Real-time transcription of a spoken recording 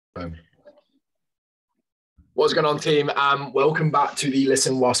What's going on, team? Welcome back to the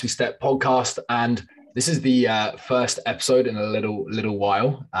Listen Whilst We Step podcast, and this is the first episode in a little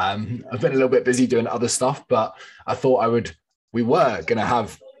while. I've been a little bit busy doing other stuff, but I thought we were going to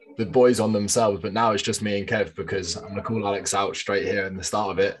have the boys on themselves, but now it's just me and Kev because I'm going to call Alex out straight here in the start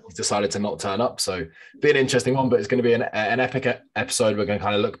of it. He's decided to not turn up, so be an interesting one, but it's going to be an epic episode. We're going to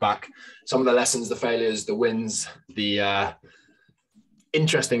kind of look back some of the lessons, the failures, the wins, the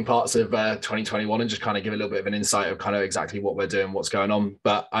interesting parts of 2021 and just kind of give a little bit of an insight of kind of exactly what we're doing, what's going on.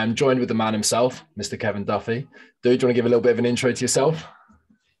 But I'm joined with the man himself, Mr. Kevin Duffy. Dude, do you want to give a little bit of an intro to yourself?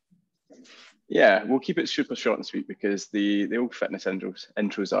 Yeah, we'll keep it super short and sweet because the old fitness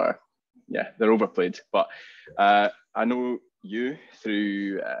intros are, they're overplayed. But I know you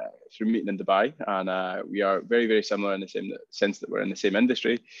through meeting in Dubai, and we are very, very similar in the same sense that we're in the same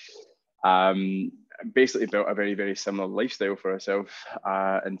industry. Basically built a very, very similar lifestyle for ourselves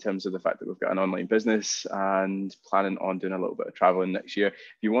in terms of the fact that we've got an online business and planning on doing a little bit of traveling next year.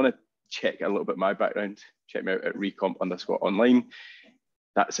 If you want to check a little bit of my background, check me out at recomp_online.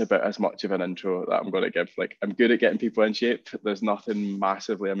 That's about as much of an intro that I'm going to give. Like, I'm good at getting people in shape. There's nothing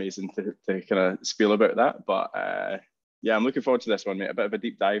massively amazing to kind of spiel about that. But I'm looking forward to this one, mate. A bit of a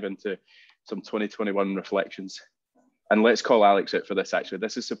deep dive into some 2021 reflections. And let's call Alex out for this, actually.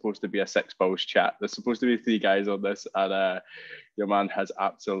 This is supposed to be a six balls chat. There's supposed to be three guys on this, and your man has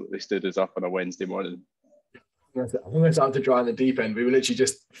absolutely stood us up on a Wednesday morning. I think it's out to dry in the deep end. We were literally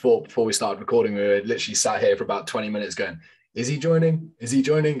just thought before we started recording, we were literally sat here for about 20 minutes going, is he joining? Is he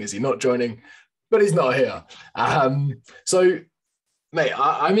joining? Is he not joining? But he's not here. So, mate,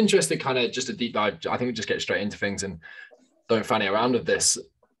 I'm interested kind of just a deep dive. I think we just get straight into things and don't fanny around with this.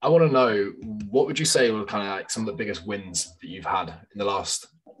 I want to know, what would you say were kind of like some of the biggest wins that you've had in the last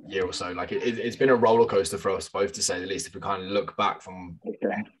year or so? Like it's been a roller coaster for us both, to say the least. If we kind of look back from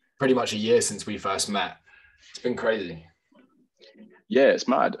pretty much a year since we first met, it's been crazy. Yeah, it's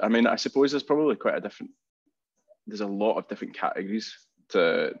mad. I mean, I suppose there's probably there's a lot of different categories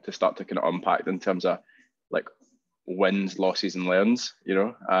to start to kind of unpack in terms of like wins, losses, and learns. You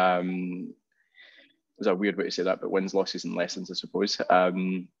know, there's a weird way to say that, but wins, losses, and lessons, I suppose. I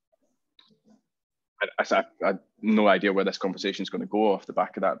have no idea where this conversation is going to go off the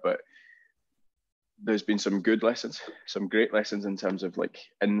back of that, but there's been some good lessons, some great lessons in terms of like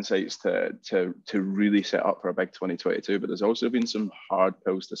insights to really set up for a big 2022. But there's also been some hard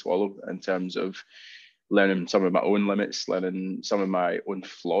pills to swallow in terms of learning some of my own limits, learning some of my own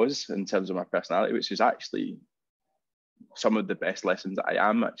flaws in terms of my personality, which is actually some of the best lessons that I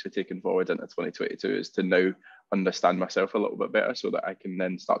am actually taking forward into 2022, is to now understand myself a little bit better so that I can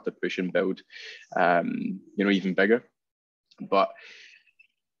then start to push and build, even bigger. But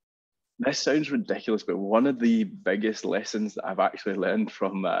this sounds ridiculous, but one of the biggest lessons that I've actually learned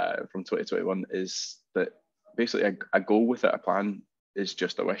from 2021 is that basically a goal without a plan is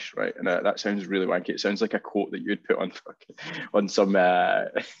just a wish, right? And that sounds really wanky. It sounds like a quote that you'd put on some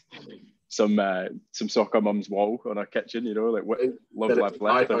soccer mum's wall on our kitchen, you know, like what love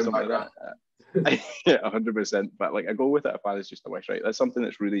left or something like that. Yeah, 100%. But like, a goal without a plan is just a wish, right? That's something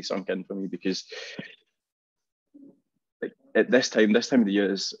that's really sunk in for me, because like at this time of the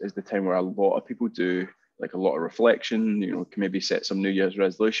year is the time where a lot of people do like a lot of reflection, you know, can maybe set some New Year's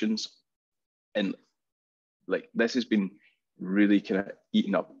resolutions. And like, this has been really kind of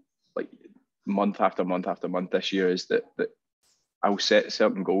eaten up like month after month after month this year, is that I'll set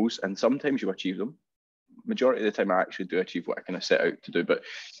certain goals and sometimes you achieve them. Majority of the time I actually do achieve what I kind of set out to do. But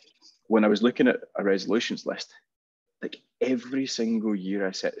when I was looking at a resolutions list, like every single year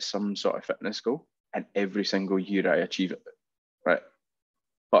I set some sort of fitness goal and every single year I achieve it, right?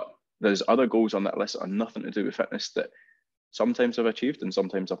 But there's other goals on that list that are nothing to do with fitness that sometimes I've achieved and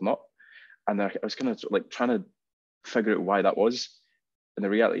sometimes I've not. And I was kind of like trying to figure out why that was. And the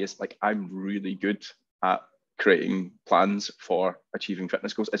reality is, like, I'm really good at creating plans for achieving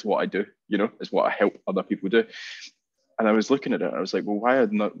fitness goals. It's what I do, you know, it's what I help other people do. And I was looking at it and I was like, well, why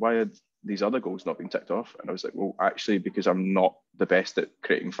had these other goals not been ticked off? And I was like, well, actually, because I'm not the best at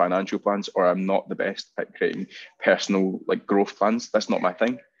creating financial plans, or I'm not the best at creating personal like growth plans. That's not my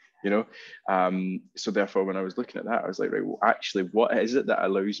thing, you know? So therefore, when I was looking at that, I was like, right, well, actually, what is it that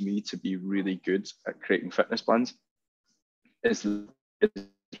allows me to be really good at creating fitness plans? Is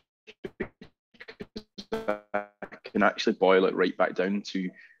can actually boil it right back down to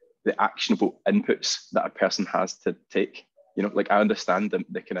the actionable inputs that a person has to take. You know, like, I understand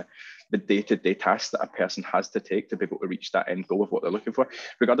the kind of the day-to-day tasks that a person has to take to be able to reach that end goal of what they're looking for,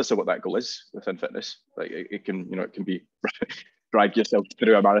 regardless of what that goal is within fitness. Like it can be drag yourself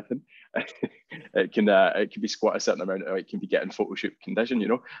through a marathon. it can be squat a certain amount, or it can be getting photo shoot condition, you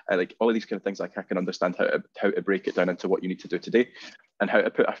know, like all of these kind of things. Like I can understand how to break it down into what you need to do today, and how to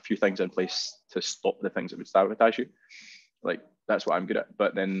put a few things in place to stop the things that would sabotage you. Like that's what I'm good at.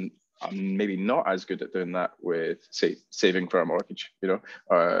 But then I'm maybe not as good at doing that with, say, saving for a mortgage, you know,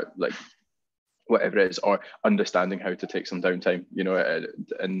 or like whatever it is, or understanding how to take some downtime, you know,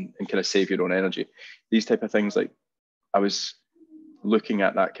 and kind of save your own energy. These type of things. Like I was looking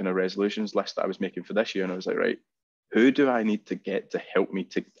at that kind of resolutions list that I was making for this year, and I was like, right, who do I need to get to help me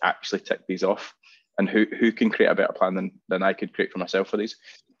to actually tick these off, and who can create a better plan than I could create for myself for these.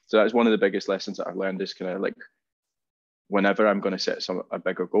 So that's one of the biggest lessons that I've learned, is kind of like, whenever I'm going to set a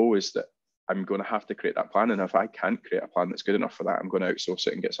bigger goal, is that I'm going to have to create that plan, and if I can't create a plan that's good enough for that, I'm going to outsource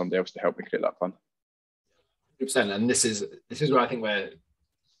it and get somebody else to help me create that plan. 100%. And this is where I think we're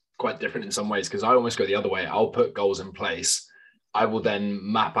quite different in some ways, because I almost go the other way. I'll put goals in place. I will then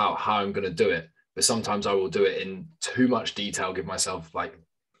map out how I'm going to do it. But sometimes I will do it in too much detail, give myself like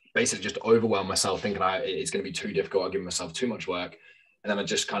basically just overwhelm myself, thinking it's going to be too difficult. I'll give myself too much work. And then I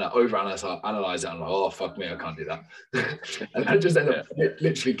just kind of overanalyze it. I'm like, oh, fuck me, I can't do that. And I just end up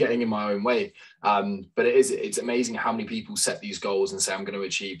literally getting in my own way. But it's amazing how many people set these goals and say, I'm going to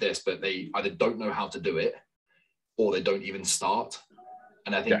achieve this, but they either don't know how to do it, or they don't even start.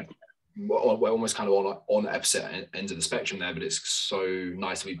 And I think we're almost kind of on the opposite ends of the spectrum there, but it's so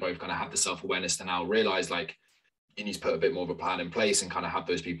nice that we both kind of have the self-awareness to now realize, like, you need to put a bit more of a plan in place and kind of have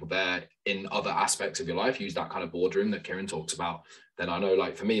those people there in other aspects of your life. Use that kind of boardroom that Kieran talks about. Then I know,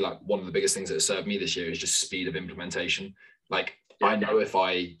 like, for me, like, one of the biggest things that served me this year is just speed of implementation. Like, I know if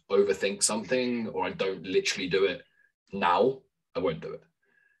I overthink something or I don't literally do it now, I won't do it.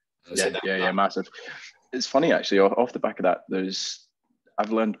 Yeah, massive. It's funny, actually, off the back of that,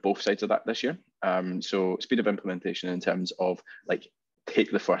 I've learned both sides of that this year. So speed of implementation in terms of, like,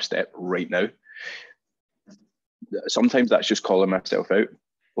 take the first step right now. Sometimes that's just calling myself out,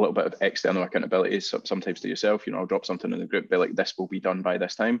 a little bit of external accountability. Sometimes to yourself, you know, I'll drop something in the group, be like, this will be done by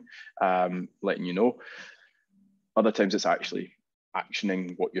this time, letting you know. Other times it's actually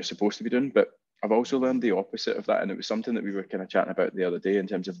actioning what you're supposed to be doing. But I've also learned the opposite of that. And it was something that we were kind of chatting about the other day, in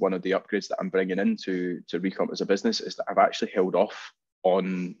terms of one of the upgrades that I'm bringing into Recomp as a business, is that I've actually held off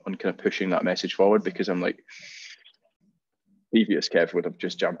on kind of pushing that message forward, because I'm like, previous Kev would have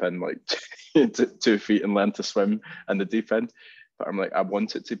just jumped in like 2 feet and learned to swim in the deep end. But I'm like, I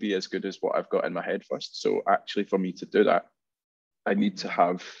want it to be as good as what I've got in my head first. So actually, for me to do that, I need to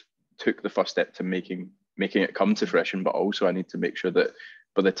have took the first step to making it come to fruition, but also I need to make sure that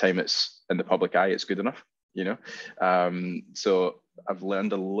by the time it's in the public eye, it's good enough, you know? So I've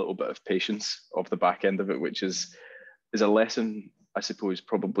learned a little bit of patience off the back end of it, which is a lesson, I suppose,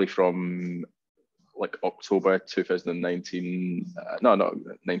 probably from like October 2019, October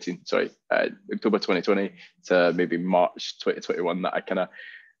 2020 to maybe March 2021, that I kind of,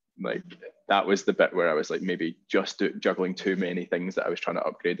 like, that was the bit where I was like, maybe just juggling too many things that I was trying to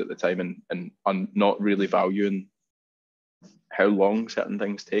upgrade at the time, and not really valuing how long certain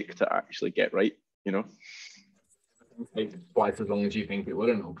things take to actually get right, you know? Take twice as long as you think it would,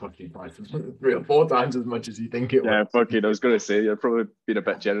 and it'll cost you twice as 3 or 4 times as much as you think it would. Yeah, fucking, I was going to say, you're probably being a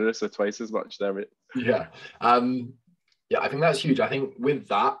bit generous with twice as much there, mate. Yeah. I think that's huge. I think with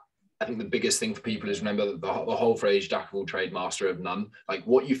that, I think the biggest thing for people is remember that the whole phrase, jack of all trade, master of none. Like,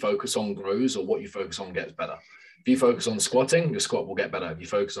 what you focus on grows, or what you focus on gets better. If you focus on squatting, your squat will get better. If you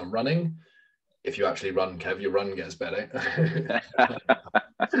focus on running, if you actually run, Kev, your run gets better.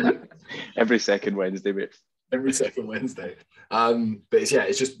 Every second Wednesday, mate. Every second Wednesday. But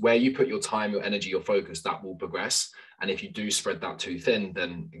it's just where you put your time, your energy, your focus, that will progress. And if you do spread that too thin,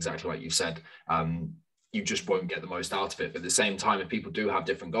 then exactly like you said, you just won't get the most out of it. But at the same time, if people do have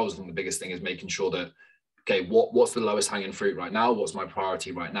different goals, I think the biggest thing is making sure that, okay, what's the lowest hanging fruit right now? What's my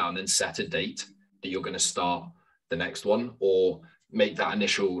priority right now? And then set a date that you're going to start the next one, or make that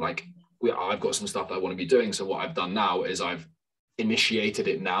initial, like, I've got some stuff that I want to be doing. So what I've done now is I've initiated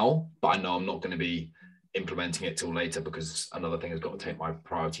it now, but I know I'm not going to be implementing it till later, because another thing has got to take my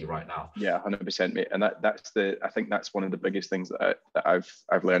priority right now. Yeah, 100%, mate. And I think that's one of the biggest things that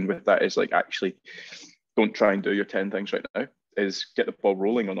I've learned with that, is like, actually don't try and do your 10 things right now, is get the ball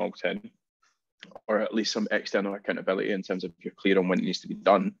rolling on all 10, or at least some external accountability in terms of you're clear on when it needs to be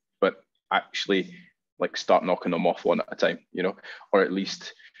done, but actually, like, start knocking them off one at a time, you know, or at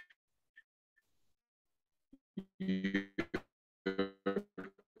least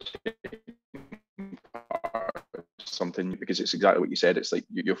something, because it's exactly what you said. It's like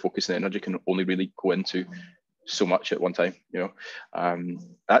your focus and energy can only really go into so much at one time,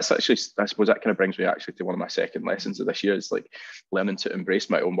 that's actually, I suppose that kind of brings me actually to one of my second lessons of this year, is like learning to embrace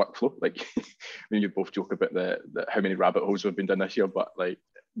my own workflow. Like, you both joke about the how many rabbit holes we've been done this year, but like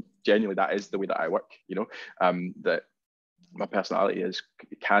genuinely that is the way that I work, that my personality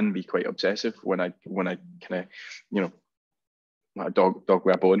can be quite obsessive when I kind of, a dog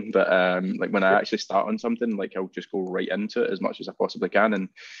with a bone, but like when I actually start on something, like I'll just go right into it as much as I possibly can, and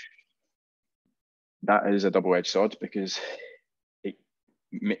that is a double-edged sword, because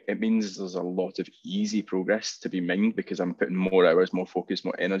it means there's a lot of easy progress to be mined because I'm putting more hours, more focus,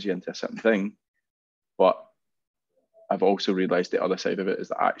 more energy into a certain thing. But I've also realized the other side of it is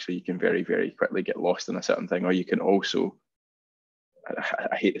that actually you can very, very quickly get lost in a certain thing, or you can also,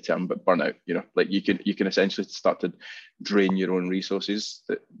 I hate the term, but burn out, like you can essentially start to drain your own resources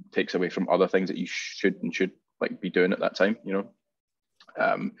that takes away from other things that you should like be doing at that time,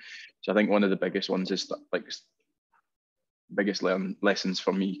 so I think one of the biggest ones is that, like, biggest lessons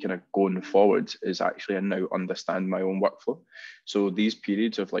for me kind of going forward is actually I now understand my own workflow. So these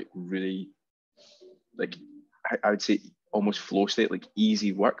periods of like really, like, I would say almost flow state, like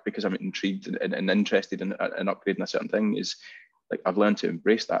easy work, because I'm intrigued and interested in upgrading a certain thing, is like I've learned to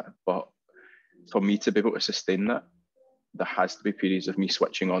embrace that. But for me to be able to sustain that, there has to be periods of me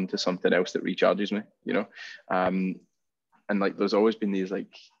switching on to something else that recharges me, and like there's always been these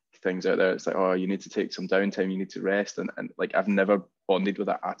like things out there. It's like, oh, you need to take some downtime, you need to rest, and like I've never bonded with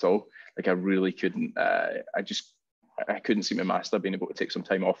that at all. Like I really couldn't. I couldn't see my master being able to take some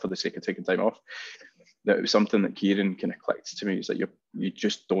time off for the sake of taking time off. That it was something that Kieran kind of clicked to me. It's like you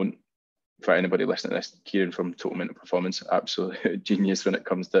just don't. For anybody listening to this, Kieran from Total Mental Performance, absolute genius when it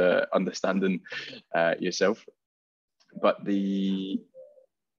comes to understanding yourself. But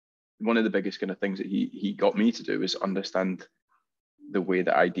one of the biggest kind of things that he got me to do is understand the way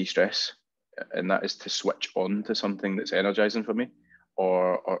that I de-stress, and that is to switch on to something that's energizing for me,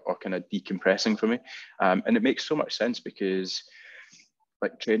 or kind of decompressing for me. And it makes so much sense, because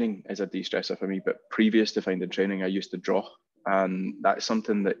like training is a de-stressor for me, but previous to finding training, I used to draw, and that's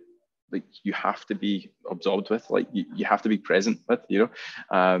something that like you have to be absorbed with, like you have to be present with,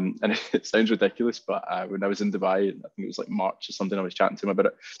 and it sounds ridiculous, but when I was in Dubai, I think it was like March or something, I was chatting to him about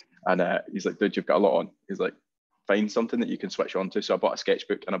it, and he's like, dude, you've got a lot on. He's like, find something that you can switch on to. So I bought a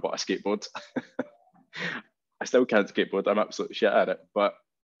sketchbook and I bought a skateboard. I still can't skateboard, I'm absolutely shit at it, but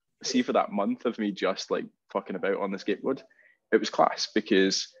see, for that month of me just like fucking about on the skateboard, it was class,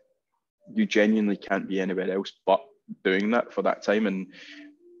 because you genuinely can't be anywhere else but doing that for that time. And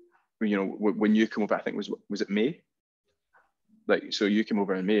when you come over, I think was it May? Like, so you came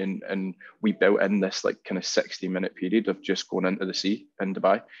over in May, and we built in this like kind of 60-minute period of just going into the sea in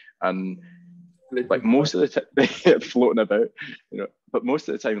Dubai, and like most of the time floating about, but most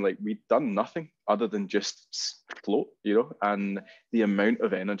of the time, like we'd done nothing other than just float, and the amount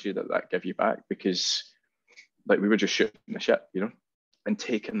of energy that gave you back, because like we were just shooting the shit, and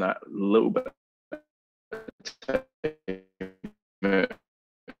taking that little bit of time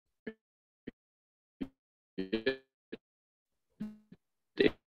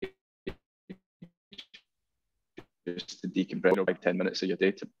just to decompress, like 10 minutes of your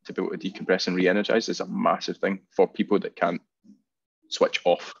day to be able to decompress and re-energize is a massive thing for people that can't switch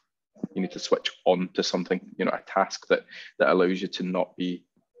off. You need to switch on to something, a task that allows you to not be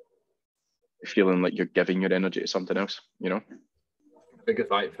feeling like you're giving your energy to something else, Because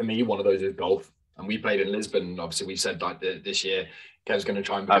like for me, one of those is golf, and we played in Lisbon. And obviously, we said like this year, Kev's going to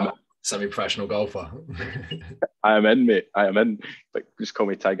try and become a semi-professional golfer. I am in, mate. I am in. Like, just call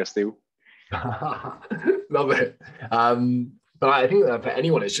me Tiger Steel. Love it. But I think that for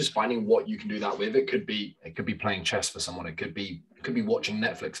anyone, it's just finding what you can do that with. It could be playing chess for someone. It could be watching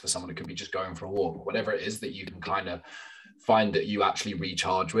Netflix for someone. It could be just going for a walk. Whatever it is that you can kind of find that you actually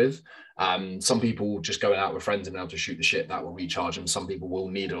recharge with. Some people just going out with friends and being able to shoot the shit, that will recharge them. Some people will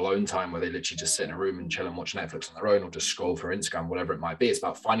need alone time where they literally just sit in a room and chill and watch Netflix on their own, or just scroll for Instagram, whatever it might be. It's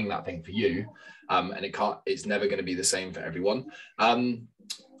about finding that thing for you. And it's never going to be the same for everyone.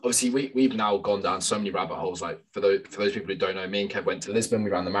 Obviously, we've now gone down so many rabbit holes. Like for those people who don't know, me and Kev went to Lisbon.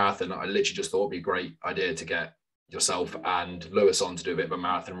 We ran the marathon. I literally just thought it'd be a great idea to get yourself and Lewis on to do a bit of a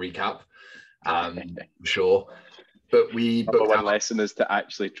marathon recap. For sure. But we booked one lesson is to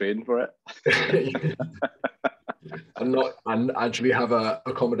actually train for it. and actually have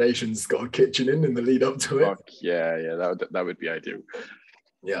accommodations, got a kitchen in the lead up to it. Fuck yeah, that would be ideal.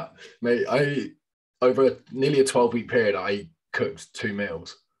 Yeah, mate. Over nearly a 12-week period, I cooked 2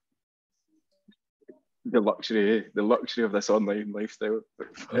 meals. The luxury of this online lifestyle.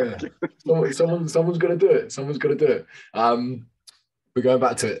 Yeah. Someone's going to do it. We're going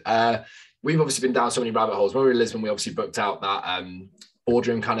back to it. we've obviously been down so many rabbit holes. When we were in Lisbon, we obviously booked out that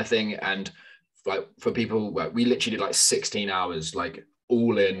boardroom kind of thing. And like for people, we literally did like 16 hours, like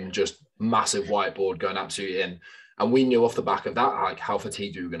all in, just massive whiteboard going absolutely in. And we knew off the back of that, like how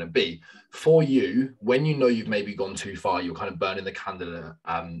fatigued we were going to be. For you, when you know you've maybe gone too far, you're kind of burning the candle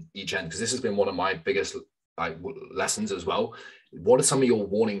each end, because this has been one of my biggest like lessons as well. What are some of your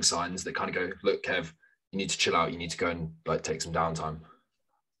warning signs that kind of go, look, Kev, you need to chill out, you need to go and like take some downtime?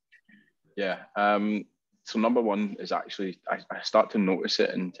 Yeah. So number one is actually I start to notice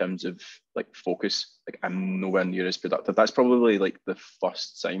it in terms of like focus. Like I'm nowhere near as productive. That's probably like the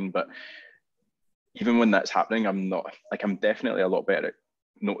first sign. But even when that's happening, I'm not like, I'm definitely a lot better at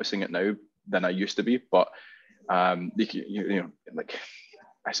noticing it now than I used to be. But you know, like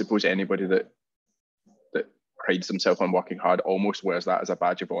I suppose anybody that prides himself on working hard almost wears that as a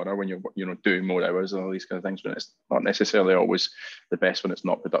badge of honor when you're, you know, doing more hours and all these kind of things, but it's not necessarily always the best when it's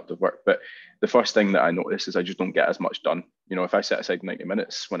not productive work. But the first thing that I notice is I just don't get as much done. You know, if I set aside 90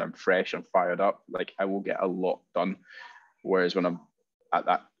 minutes when I'm fresh and fired up, like I will get a lot done. Whereas when I'm at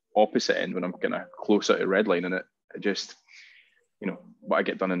that opposite end, when I'm kind of closer to redlining it, I just, you know, what I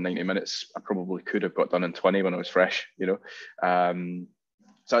get done in 90 minutes, I probably could have got done in 20 when I was fresh, you know.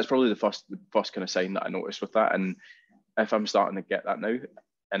 So that's probably the first kind of sign that I noticed with that. And if I'm starting to get that now,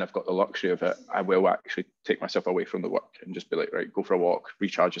 and I've got the luxury of it, I will actually take myself away from the work and just be like, right, go for a walk,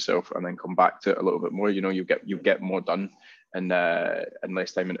 recharge yourself, and then come back to it a little bit more. You know, you get more done in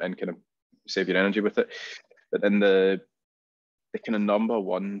less time, and kind of save your energy with it. But then the kind of number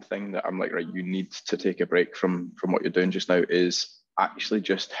one thing that I'm like, right, you need to take a break from what you're doing just now is actually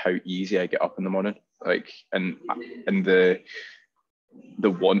just how easy I get up in the morning. Like, and the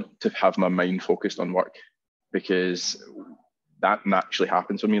want to have my mind focused on work, because that naturally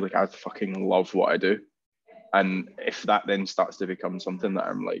happens for me. Like I fucking love what I do. And if that then starts to become something that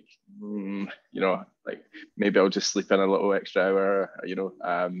I'm like, you know, like maybe I'll just sleep in a little extra hour, you know,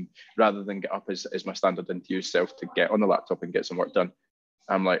 rather than get up as my standard interview self to get on the laptop and get some work done.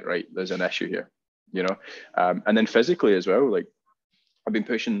 I'm like, right, there's an issue here, you know. And then physically as well, like I've been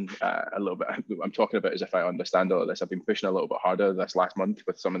pushing a little bit. I'm talking about as if I understand all of this. I've been pushing a little bit harder this last month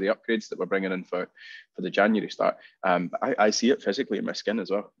with some of the upgrades that we're bringing in for the January start. I see it physically in my skin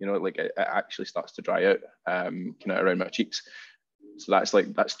as well. You know, like it actually starts to dry out, kind of around my cheeks. So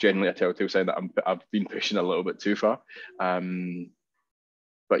that's generally a telltale sign that I've been pushing a little bit too far.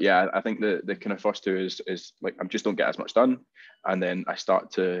 But yeah, I think the kind of first two is like I just don't get as much done, and then I start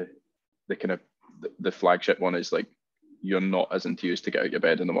to the flagship one is like, you're not as enthused to get out of your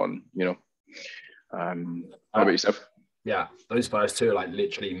bed in the morning, you know. How about yourself? Yeah, those first two are like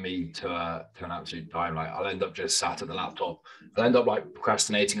literally me to an absolute time. Like I'll end up just sat at the laptop. I'll end up like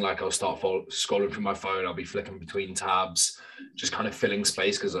procrastinating. Like I'll start scrolling through my phone. I'll be flicking between tabs, just kind of filling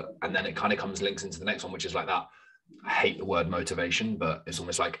space and then it kind of links into the next one, which is like that. I hate the word motivation, but it's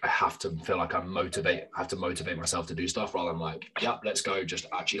almost like I have to feel like I have to motivate myself to do stuff rather than like, yeah, let's go. Just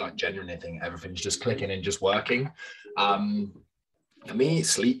actually like genuinely think everything's just clicking and just working. For me,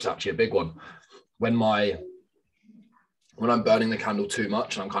 sleep's actually a big one. When I'm burning the candle too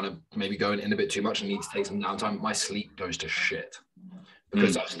much and I'm kind of maybe going in a bit too much and need to take some downtime, my sleep goes to shit.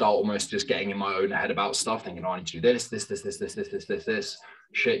 Because I start almost just getting in my own head about stuff, thinking, oh, I need to do this.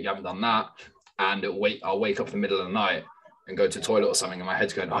 Shit, you haven't done that. And I'll wake up in the middle of the night and go to the toilet or something, and my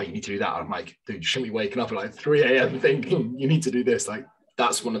head's going, oh, you need to do that. And I'm like, dude, you shouldn't be waking up at like 3 a.m. thinking you need to do this. Like,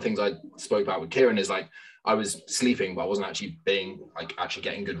 that's one of the things I spoke about with Kieran is like, I was sleeping, but I wasn't actually getting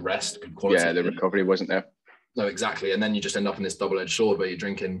good rest, good quality. Yeah, the recovery wasn't there. No, exactly. And then you just end up in this double-edged sword where you're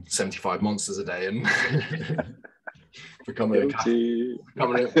drinking 75 monsters a day and becoming a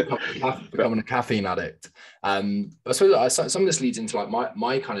caffeine addict. I suppose some of this leads into like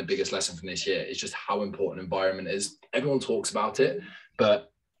my kind of biggest lesson from this year is just how important environment is. Everyone talks about it,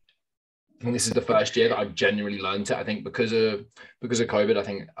 but I think this is the first year that I've genuinely learned it. I think because of COVID, I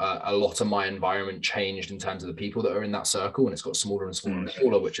think a lot of my environment changed in terms of the people that are in that circle, and it's got smaller and smaller and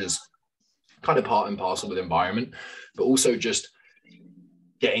smaller, which is kind of part and parcel with environment, but also just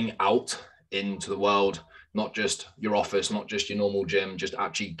getting out into the world, not just your office, not just your normal gym, just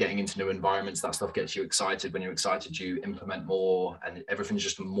actually getting into new environments. That stuff gets you excited. When you're excited, you implement more and everything's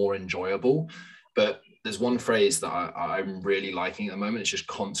just more enjoyable. But there's one phrase that I'm really liking at the moment. It's just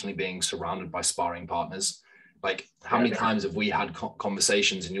constantly being surrounded by sparring partners. Like how many times have we had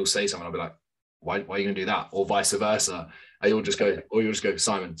conversations and you'll say something, I'll be like, why are you going to do that? Or vice versa. You'll just go,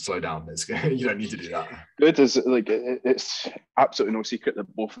 Simon, slow down. You don't need to do that. Good is like, it's absolutely no secret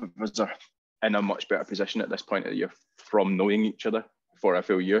that both of us are in a much better position at this point of the year from knowing each other for a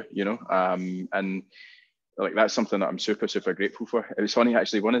full year, you know. And like that's something that I'm super, super grateful for. It was funny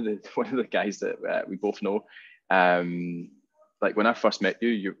actually. One of the guys that we both know, like when I first met you,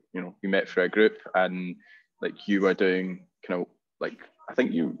 you know, we met through a group, and like you were doing kind of like, I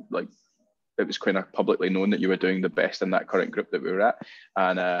think you like, it was kind of publicly known that you were doing the best in that current group that we were at,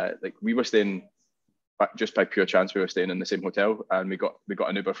 and like we were staying, just by pure chance, we were staying in the same hotel, and we got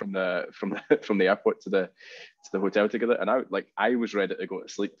an Uber from the airport to the hotel together, and I was ready to go to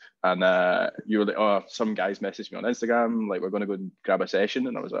sleep, and you were like, oh, some guys messaged me on Instagram, like, we're going to go and grab a session,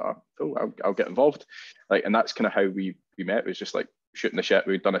 and I was like, oh cool, I'll get involved, like, and that's kind of how we met. It was just like shooting the shit.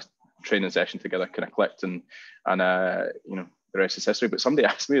 We'd done a training session together, kind of clicked, and you know, the rest is history. But somebody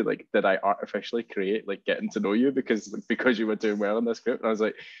asked me, like, did I artificially create like getting to know you because you were doing well in this group? And I was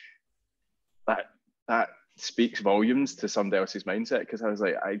like, that speaks volumes to somebody else's mindset, because I was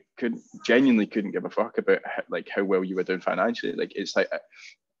like, I genuinely couldn't give a fuck about like how well you were doing financially. Like, it's like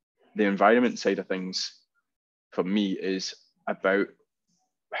the environment side of things for me is about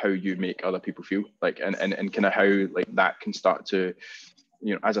how you make other people feel, like, and kind of how like that can start to,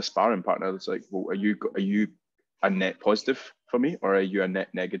 you know, as a sparring partner, it's like, well, are you a net positive for me, or are you a net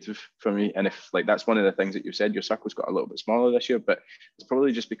negative for me? And if like that's one of the things that you said, your circle's got a little bit smaller this year, but it's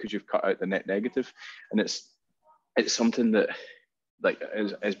probably just because you've cut out the net negative. And it's something that like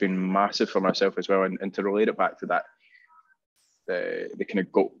has been massive for myself as well. And to relate it back to that, the kind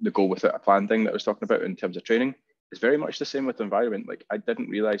of goal without a plan thing that I was talking about in terms of training, is very much the same with the environment. Like, I didn't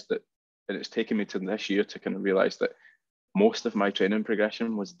realize that, and it's taken me to this year to kind of realize that most of my training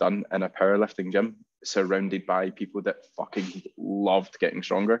progression was done in a powerlifting gym, surrounded by people that fucking loved getting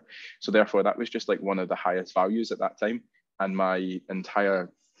stronger. So therefore, that was just like one of the highest values at that time. And my entire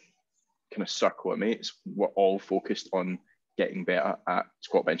kind of circle of mates were all focused on getting better at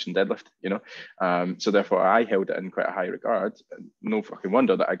squat, bench, and deadlift, you know. So therefore, I held it in quite a high regard. No fucking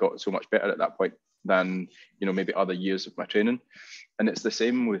wonder that I got so much better at that point than, you know, maybe other years of my training. And it's the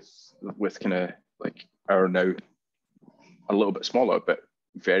same with kind of like our now a little bit smaller but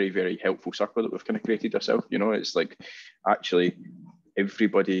very, very helpful circle that we've kind of created ourselves. You know, it's like actually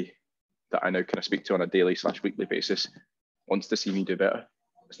everybody that I now kind of speak to on a daily / weekly basis wants to see me do better.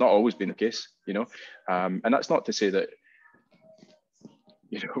 It's not always been the case, you know, and that's not to say that,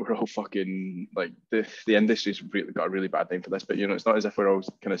 you know, we're all fucking like the industry's really got a really bad name for this, but, you know, it's not as if we're all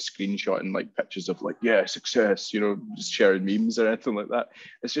kind of screenshotting like pictures of like, yeah, success, you know, just sharing memes or anything like that.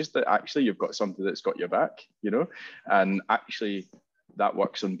 It's just that actually you've got something that's got your back, you know, and actually that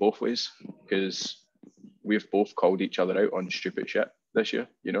works in both ways, because we've both called each other out on stupid shit this year,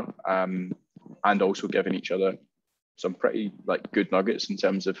 you know, and also given each other some pretty like good nuggets in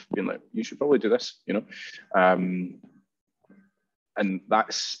terms of being like, you should probably do this, you know. And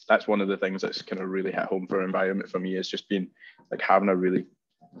that's one of the things that's kind of really hit home for environment for me, is just being like having a really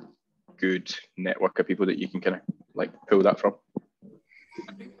good network of people that you can kind of like pull that from.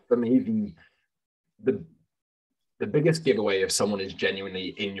 For me, the biggest giveaway if someone is genuinely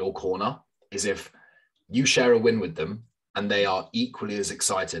in your corner is if you share a win with them and they are equally as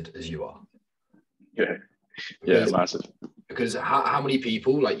excited as you are. Yeah, massive. Because how many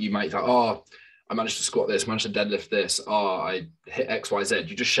people, like, you might think, oh, I managed to squat this, managed to deadlift this, oh, I hit X, Y, Z.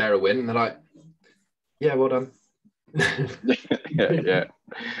 You just share a win and they're like, yeah, well done.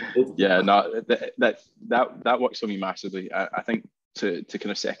 yeah. No, that works for me massively. I think to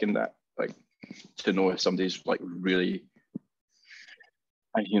kind of second that, like, to know if somebody's like really,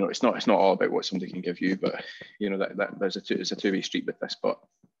 and, you know, it's not all about what somebody can give you, but, you know, that there's a two-way street with this. But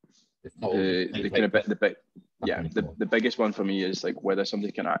the kind of the biggest one for me is like whether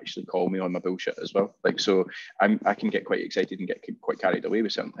somebody can actually call me on my bullshit as well. Like, so I can get quite excited and get quite carried away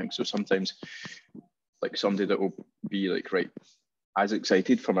with certain things. So sometimes like somebody that will be like, right, as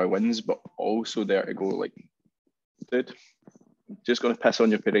excited for my wins, but also there to go like, dude, just going to piss on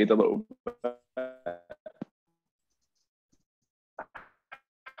your parade a little bit.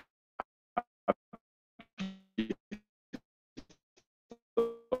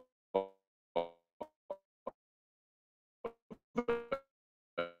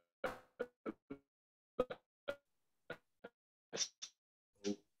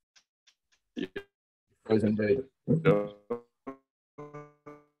 Frozen dude.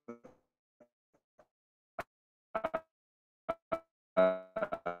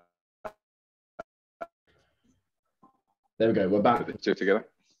 There we go. We're back. The two together.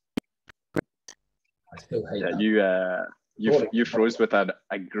 I still hate that. You froze with a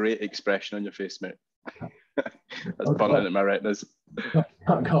great expression on your face, mate. That's burning at my retinas. I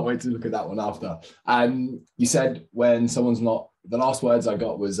can't wait to look at that one after. You said when someone's not, the last words I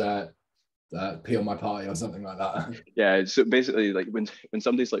got was pee on my party or something like that. Yeah, so basically, like when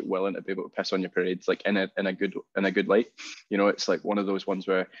somebody's like willing to be able to piss on your parade, like in a good light, you know, it's like one of those ones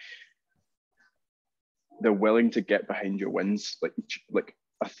where they're willing to get behind your wins, like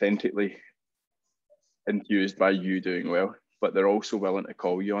authentically enthused by you doing well, but they're also willing to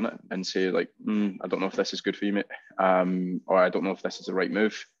call you on it and say like, I don't know if this is good for you, mate, or I don't know if this is the right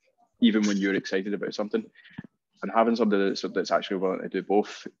move, even when you're excited about something. And having somebody that's actually willing to do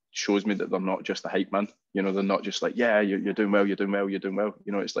both shows me that they're not just a hype man. You know, they're not just like, yeah, you're doing well, you're doing well, you're doing well.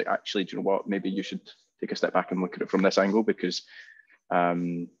 You know, it's like, actually, do you know what? Maybe you should take a step back and look at it from this angle, because,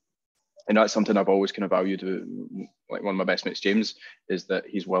 and that's something I've always kind of valued. Like one of my best mates, James, is that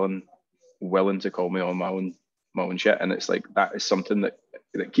he's willing to call me on my own shit, and it's like that is something that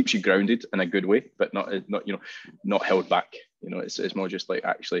keeps you grounded in a good way, but not you know, not held back. You know, it's more just like,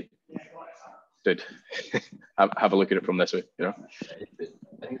 actually, dude, have a look at it from this way, you know.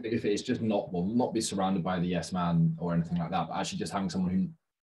 I think if it's just not be surrounded by the yes man or anything like that, but actually just having someone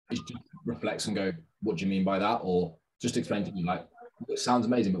who just reflects and go, what do you mean by that? Or just explain to me, like, it sounds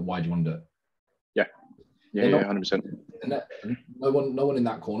amazing, but why do you want to do it? Yeah, 100%. No one in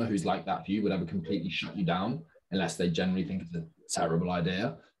that corner who's like that for you would ever completely shut you down unless they generally think it's a terrible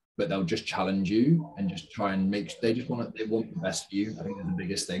idea. But they'll just challenge you and just try and they want the best for you. I think that's the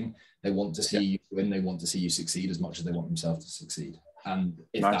biggest thing. They want to see you win. They want to see you succeed as much as they want themselves to succeed. And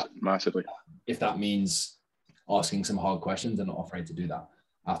massively, if that means asking some hard questions, they're not afraid to do that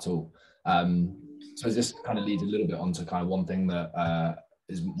at all. So this kind of leads a little bit onto kind of one thing that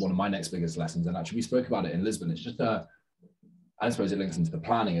is one of my next biggest lessons. And actually we spoke about it in Lisbon. It's just I suppose it links into the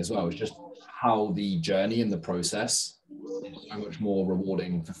planning as well. It's just how the journey and the process is so much more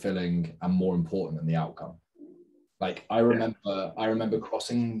rewarding, fulfilling, and more important than the outcome. Like I remember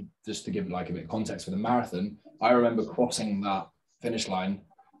crossing, just to give like a bit of context for the marathon, I remember crossing that finish line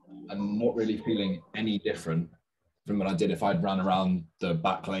and not really feeling any different from what I did if I'd run around the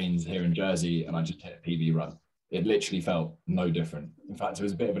back lanes here in Jersey and I just hit a PB run. It literally felt no different. In fact, it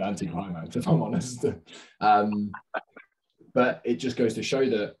was a bit of an anticlimax, if I'm honest. But it just goes to show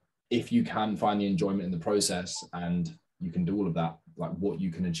that if you can find the enjoyment in the process and you can do all of that, like what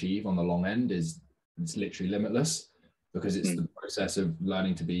you can achieve on the long end it's literally limitless, because it's the process of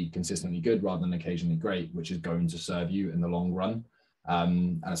learning to be consistently good rather than occasionally great, which is going to serve you in the long run.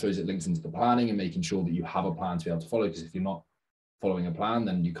 And I suppose it links into the planning and making sure that you have a plan to be able to follow, because if you're not following a plan,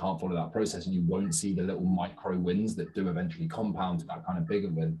 then you can't follow that process and you won't see the little micro wins that do eventually compound to that kind of bigger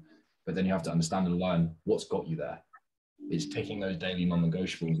win. But then you have to understand and learn what's got you there. It's taking those daily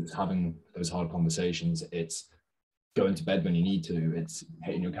non-negotiables, it's having those hard conversations, it's going to bed when you need to, it's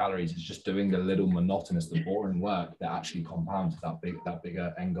hitting your calories, it's just doing the little monotonous, the boring work that actually compounds that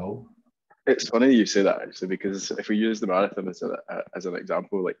bigger end goal. It's funny you say that, actually, because if we use the marathon as an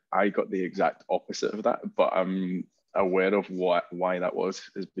example, like I got the exact opposite of that, but I'm aware of why that was,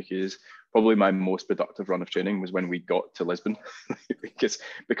 is because probably my most productive run of training was when we got to Lisbon, because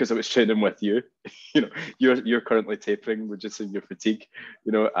I was training with you. You know, you're currently tapering, reducing your fatigue.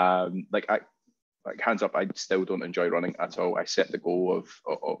 You know, like hands up, I still don't enjoy running at all. I set the goal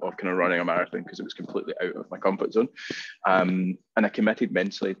of kind of running a marathon because it was completely out of my comfort zone, and I committed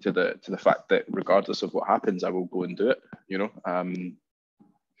mentally to the fact that regardless of what happens, I will go and do it. You know,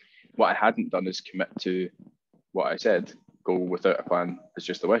 what I hadn't done is commit to what I said. Go without a plan is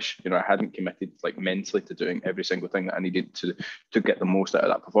just a wish. You know, I hadn't committed like mentally to doing every single thing that I needed to get the most out of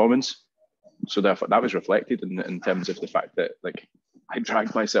that performance. So therefore, that was reflected in terms of the fact that like I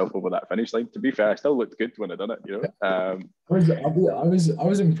dragged myself over that finish line. To be fair, I still looked good when I done it. You know, I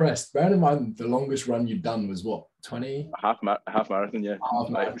was impressed. Bearing in mind the longest run you've done was what, 20? half marathon, yeah. Half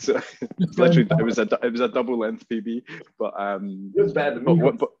marathon. So, literally, it was a double length PB. But it was better than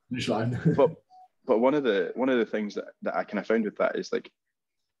me. Finish line. But one of the things that I kind of found with that is like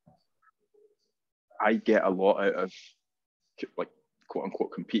I get a lot out of like quote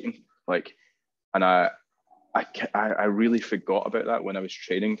unquote competing, like, and I really forgot about that when I was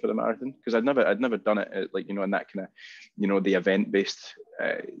training for the marathon, because I'd never done it like, you know, in that kind of, you know, the event based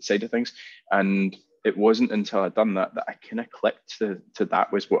side of things. And it wasn't until I'd done that I kind of clicked to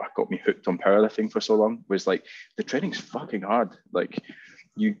that was what got me hooked on powerlifting for so long, was like the training's fucking hard. Like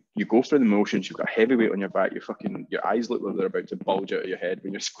you go through the motions, you've got heavy weight on your back, your eyes look like they're about to bulge out of your head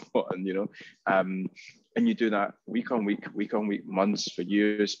when you're squatting, you know, and you do that week on week, months, for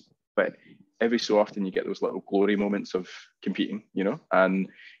years. But every so often you get those little glory moments of competing, you know, and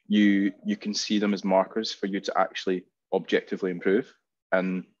you can see them as markers for you to actually objectively improve.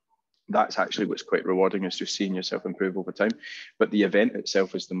 And that's actually what's quite rewarding, is just seeing yourself improve over time. But the event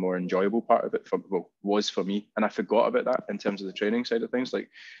itself is the more enjoyable part of it, was for me. And I forgot about that in terms of the training side of things. Like,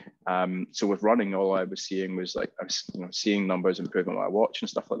 so with running, all I was seeing was like, I was, seeing numbers improve on my watch and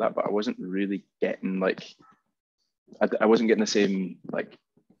stuff like that, but I wasn't really getting like, I wasn't getting the same like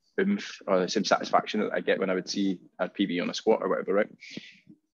oomph or the same satisfaction that I get when I would see a PB on a squat or whatever, right?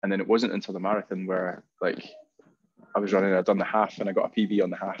 And then it wasn't until the marathon where like I was running, I'd done the half and I got a PB on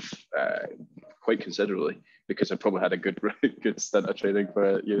the half quite considerably, because I probably had a good stint of training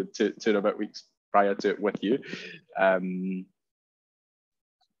for two and a bit weeks prior to it with you.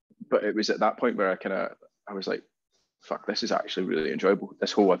 But it was at that point where I was like, fuck, this is actually really enjoyable.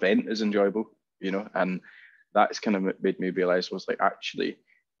 This whole event is enjoyable, and that's kind of made me realize, was like, actually,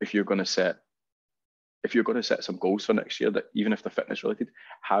 if you're going to set some goals for next year, that even if they're fitness related,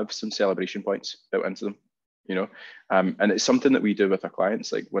 have some celebration points built into them, and it's something that we do with our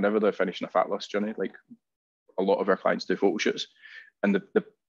clients. Like whenever they're finishing a fat loss journey, like a lot of our clients do photo shoots, and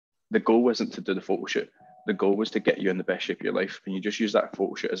the goal wasn't to do the photo shoot. The goal was to get you in the best shape of your life, and you just use that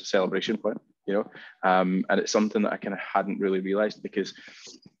photo shoot as a celebration point, and it's something that I kind of hadn't really realized, because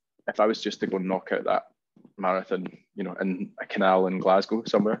if I was just to go knock out that marathon, in a canal in Glasgow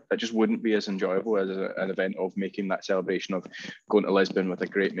somewhere, that just wouldn't be as enjoyable as an event of making that celebration of going to Lisbon with a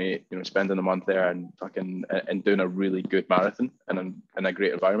great mate, spending a month there and doing a really good marathon and in a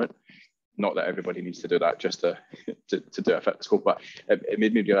great environment. Not that everybody needs to do that just to do a fitness goal, but it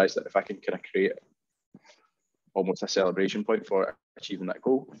made me realize that if I can kind of create almost a celebration point for achieving that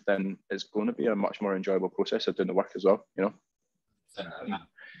goal, then it's going to be a much more enjoyable process of doing the work as well,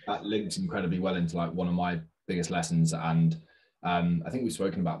 That links incredibly well into like one of my biggest lessons, and I think we've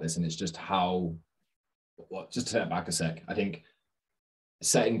spoken about this, and it's just how, just to step back a sec, I think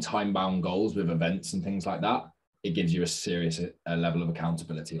setting time-bound goals with events and things like that, it gives you a serious level of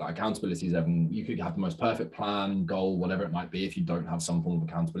accountability. Like accountability is you could have the most perfect plan, goal, whatever it might be. If you don't have some form of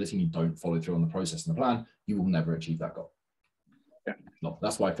accountability and you don't follow through on the process and the plan, you will never achieve that goal. Yeah. No,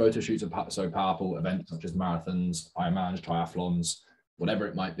 that's why photo shoots are so powerful. Events such as marathons, Ironmans, triathlons, whatever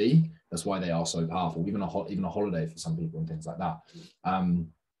it might be, that's why they are so powerful. Even a holiday for some people and things like that.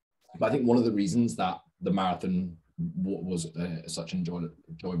 But I think one of the reasons that the marathon was such an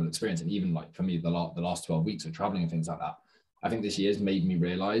enjoyable experience, and even like for me, the last 12 weeks of traveling and things like that, I think this year's made me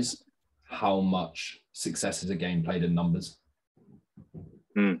realize how much success is a game played in numbers.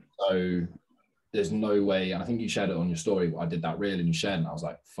 So there's no way, and I think you shared it on your story, I did that reel and you shared, and I was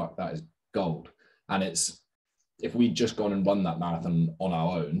like, fuck, that is gold. And if we'd just gone and run that marathon on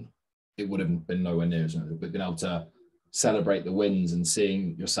our own, it would have been nowhere near as much. But being able to celebrate the wins and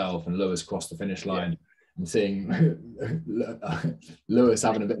seeing yourself and Lewis cross the finish line, and seeing Lewis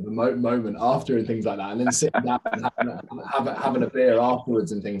having a bit of a moment after and things like that, and then sitting down and having a beer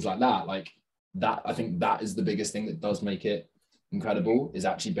afterwards and things like that, like that, I think that is the biggest thing that does make it incredible, is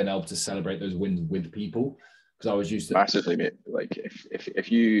actually being able to celebrate those wins with people. Because I was used to massively, mate. Like if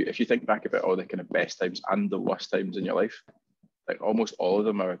you think back about all the kind of best times and the worst times in your life, like almost all of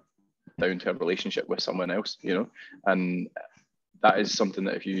them are down to a relationship with someone else, and that is something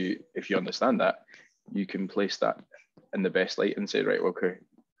that if you understand that, you can place that in the best light and say, right, okay,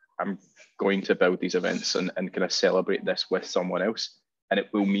 I'm going to build these events and kind of celebrate this with someone else, and it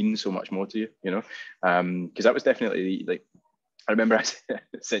will mean so much more to you, because that was definitely like, I remember I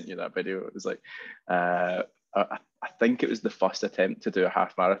sent you that video. It was like, I think it was the first attempt to do a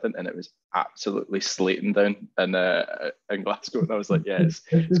half marathon, and it was absolutely slating down in Glasgow. And I was like, yeah,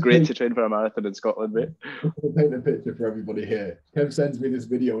 it's great to train for a marathon in Scotland, mate. I'll paint a picture for everybody here. Kev sends me this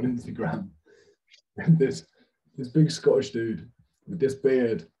video on Instagram. And this big Scottish dude with this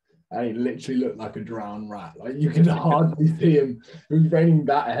beard, and he literally looked like a drowned rat. Like you could hardly see him. It was raining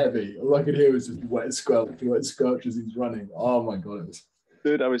that heavy. All I could hear was just wet squelch as he's running. Oh my god, it was.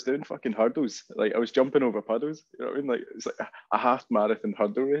 Dude, I was doing fucking hurdles. Like I was jumping over puddles. You know what I mean? Like it's like a half marathon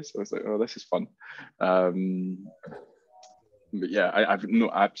hurdle race. I was like, oh, this is fun. But yeah, I've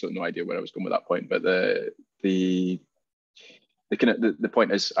absolutely no idea where I was going with that point. But the kind of the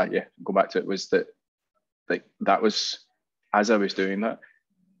point is, go back to it, was that like that was, as I was doing that,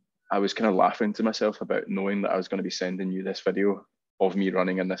 I was kind of laughing to myself about knowing that I was going to be sending you this video of me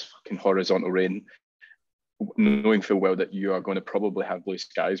running in this fucking horizontal rain, knowing full well that you are going to probably have blue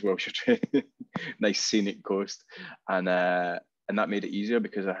skies while you're training, nice scenic coast, and that made it easier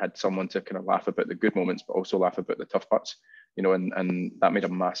because I had someone to kind of laugh about the good moments, but also laugh about the tough parts, and that made a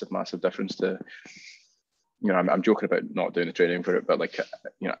massive difference to, I'm joking about not doing the training for it, but like,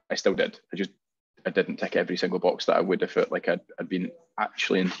 I still did. I didn't tick every single box that I would if it like I'd been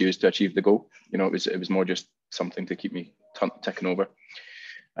actually enthused to achieve the goal. It was more just something to keep me ticking over.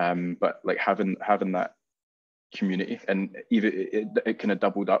 But like having that community, and even it kind of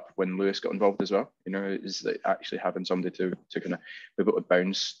doubled up when Lewis got involved as well, you know, is like actually having somebody to kind of be able to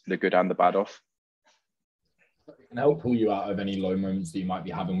bounce the good and the bad off. It can help pull you out of any low moments that you might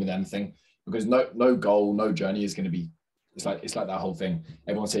be having with anything, because no goal, no journey is going to be, it's like that whole thing.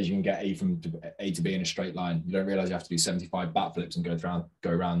 Everyone says you can get A to B in a straight line. You don't realize you have to do 75 backflips and go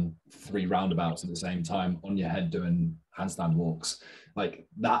around 3 roundabouts at the same time on your head doing handstand walks. Like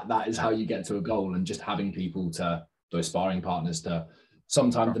that is how you get to a goal. And just having people, to those sparring partners, to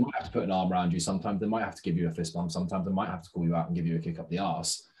sometimes they might have to put an arm around you, sometimes they might have to give you a fist bump, sometimes they might have to call you out and give you a kick up the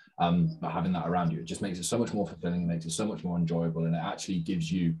arse. But having that around you, it just makes it so much more fulfilling, it makes it so much more enjoyable, and it actually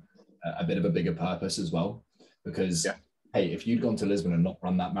gives you a bit of a bigger purpose as well. Because hey, if you'd gone to Lisbon and not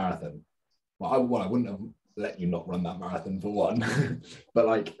run that marathon, I wouldn't have let you not run that marathon, for one. But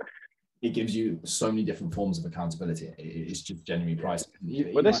like, it gives you so many different forms of accountability. It's just genuinely priceless.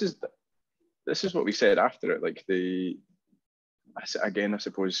 Well, this is what we said after it. Like again, I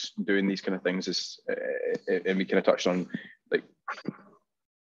suppose doing these kind of things is, and we kind of touched on like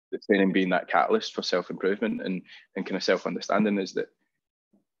the training being that catalyst for self-improvement and kind of self-understanding, is that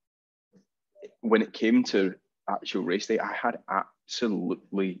when it came to actual race day, I had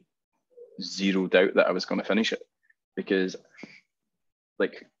absolutely zero doubt that I was going to finish it, because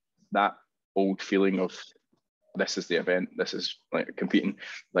like that old feeling of this is the event, this is like competing,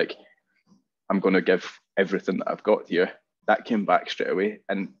 like I'm going to give everything that I've got here, that came back straight away.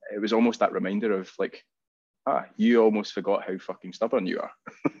 And it was almost that reminder of like, you almost forgot how fucking stubborn you are.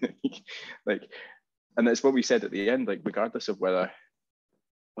 Like, and that's what we said at the end, like regardless of whether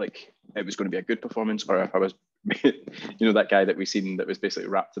like it was going to be a good performance, or if I was, you know, that guy that we seen that was basically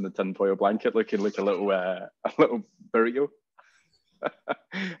wrapped in a tinfoil blanket looking like a little burrito.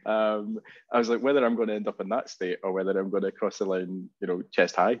 I was like, whether I'm going to end up in that state or whether I'm going to cross the line, you know,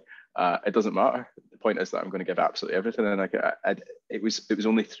 chest high, it doesn't matter. The point is that I'm going to give absolutely everything. And it was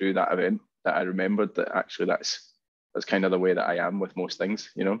only through that event that I remembered that actually that's kind of the way that I am with most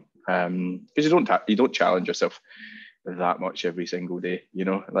things, you know, because you don't challenge yourself that much every single day, you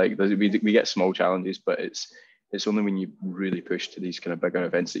know, like we get small challenges, but it's only when you really push to these kind of bigger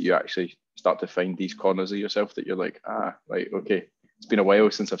events that you actually start to find these corners of yourself that you're like, like, okay, it's been a while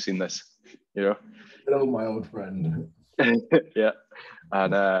since I've seen this, you know. Hello, my old friend. Yeah,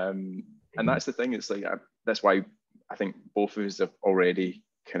 and that's the thing. It's like that's why I think both of us have already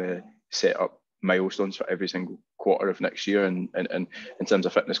kind of set up milestones for every single quarter of next year, and in terms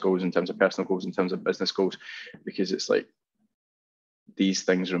of fitness goals, in terms of personal goals, in terms of business goals, because it's like these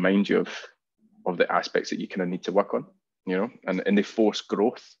things remind you of the aspects that you kind of need to work on, you know, and they force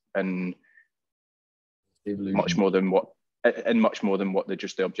growth and much more than what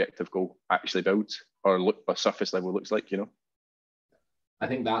the objective goal actually builds or surface level looks like, you know. I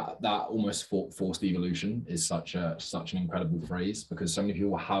think that almost forced evolution is such an incredible phrase, because so many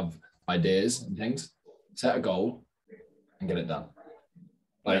people have ideas and things, set a goal and get it done.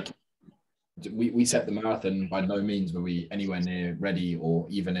 Like we set the marathon, by no means were we anywhere near ready or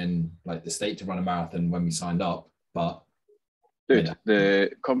even in like the state to run a marathon when we signed up. But dude,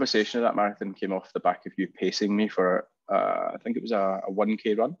 the conversation of that marathon came off the back of you pacing me for I think it was a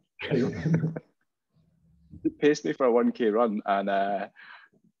 1K run. You paced me for a 1K run, and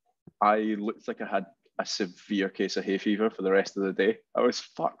I looked like I had a severe case of hay fever for the rest of the day. I was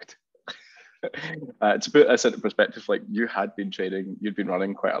fucked. To put this into perspective, like you had been training, you'd been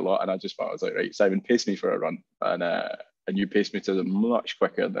running quite a lot, and I was like, right, Simon, pace me for a run, and you paced me to them much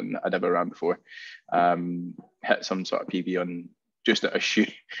quicker than I'd ever ran before. Hit some sort of PB on just out of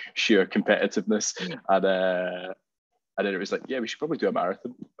sheer competitiveness, and then it was like, yeah, we should probably do a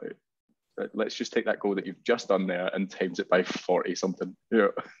marathon. Like, let's just take that goal that you've just done there and times it by 40 something,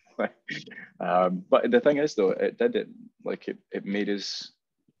 you know. But the thing is, though, it made us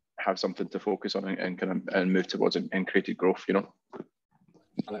have something to focus on and kind of and move towards and created growth, you know.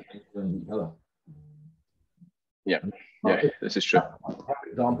 Yeah, this is true. For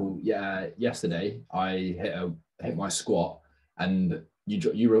example, yesterday I hit my squat, and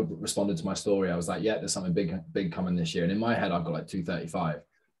you responded to my story. I was like, yeah, there's something big coming this year, and in my head I've got like 235.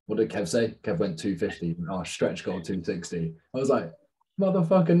 What did Kev say? Kev went 250. Oh, stretch goal 260. I was like,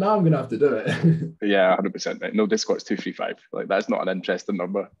 motherfucker, now I'm gonna have to do it. Yeah, 100%. No, this squat's 235. Like that's not an interesting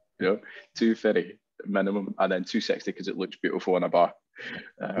number, you know. 230 minimum, and then 260 because it looks beautiful on a bar.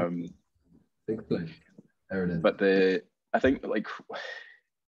 Big play. There it is. But I think, like,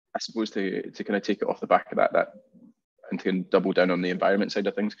 I suppose to kind of take it off the back of that and to double down on the environment side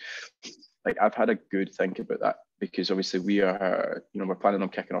of things, like I've had a good think about that, because obviously we're planning on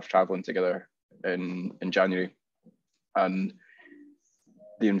kicking off traveling together in January, and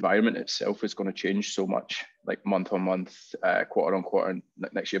the environment itself is going to change so much, like month on month, quarter on quarter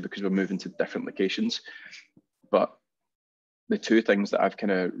next year, because we're moving to different locations. But the two things that I've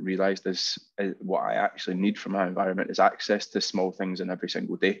kind of realized is what I actually need from my environment is access to small things in every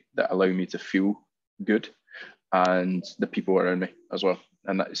single day that allow me to feel good, and the people around me as well.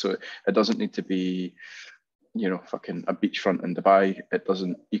 And so it doesn't need to be, fucking a beachfront in Dubai. It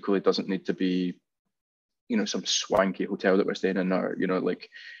doesn't need to be, some swanky hotel that we're staying in, or,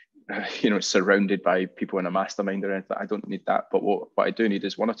 surrounded by people in a mastermind or anything. I don't need that. But what I do need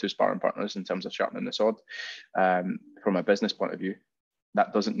is one or two sparring partners in terms of sharpening the sword. From a business point of view,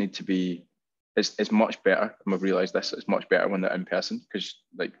 that doesn't need to be, it's much better. And we've realized this, it's much better when they're in person, because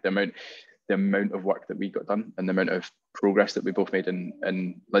like the amount of work that we got done and the amount of progress that we both made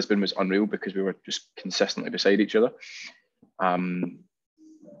in Lisbon was unreal, because we were just consistently beside each other.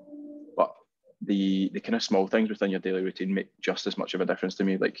 But the kind of small things within your daily routine make just as much of a difference to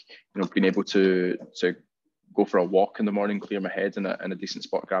me. Like, being able to go for a walk in the morning, clear my head in a decent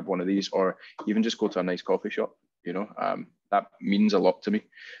spot, grab one of these, or even just go to a nice coffee shop. That means a lot to me.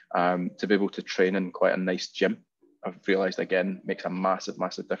 To be able to train in quite a nice gym, I've realized again makes a massive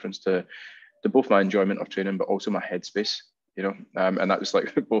difference to both my enjoyment of training, but also my headspace. And that was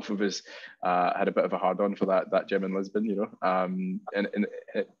like both of us had a bit of a hard on for that gym in Lisbon. And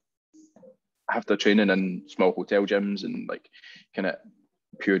after training in small hotel gyms and like kind of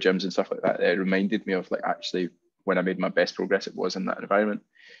pure gyms and stuff like that, it reminded me of like actually when I made my best progress, it was in that environment.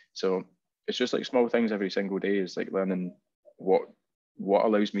 So it's just like small things every single day is like learning what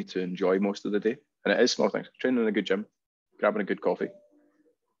allows me to enjoy most of the day. And it is small things: training in a good gym, grabbing a good coffee,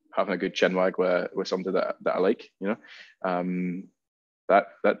 having a good chin wag with somebody that I like.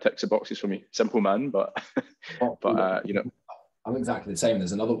 That ticks the boxes for me. Simple man, but I'm exactly the same.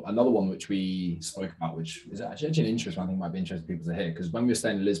 There's another one which we spoke about, which is actually an interesting one. I think might be interesting for people to hear, because when we were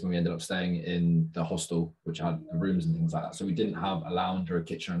staying in Lisbon, we ended up staying in the hostel, which had rooms and things like that. So we didn't have a lounge or a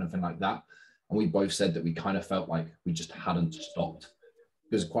kitchen or anything like that. And we both said that we kind of felt like we just hadn't stopped,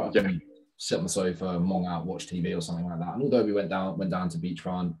 because quite often we sit on the sofa, mong out, watch TV or something like that. And although we went down to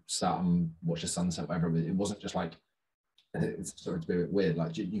beachfront, sat and watched the sunset, whatever, it wasn't just like, it's sort of a bit weird.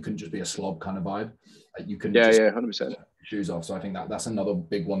 Like you couldn't just be a slob kind of vibe. Like you couldn't 100% shoes off. So I think that's another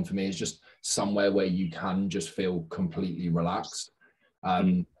big one for me, is just somewhere where you can just feel completely relaxed.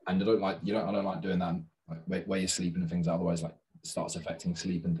 And I don't like doing that like where you're sleeping and things. Otherwise, like it starts affecting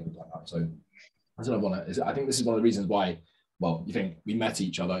sleep and things like that. So I think this is one of the reasons why. Well, you think we met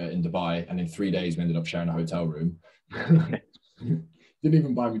each other in Dubai, and in 3 days we ended up sharing a hotel room. Didn't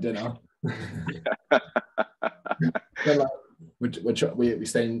even buy me dinner. Then, like, we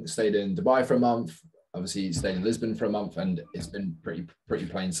stayed in Dubai for a month. Obviously, stayed in Lisbon for a month, and it's been pretty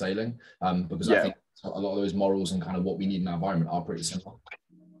plain sailing. Because I think a lot of those morals and kind of what we need in our environment are pretty simple.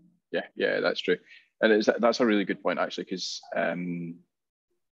 Yeah, that's true, and that's a really good point actually, because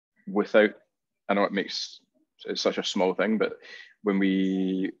without, I know it's such a small thing, but when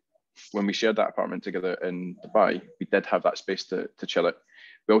we shared that apartment together in Dubai, we did have that space to chill it.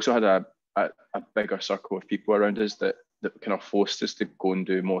 We also had a bigger circle of people around us that kind of forced us to go and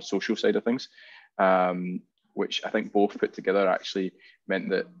do more social side of things, which I think both put together actually meant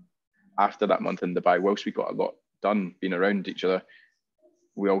that after that month in Dubai, whilst we got a lot done being around each other,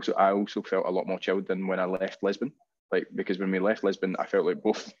 I also felt a lot more chilled than when I left Lisbon. Like, because when we left Lisbon, I felt like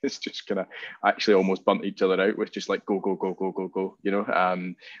both of us just kind of actually almost burnt each other out with just like go,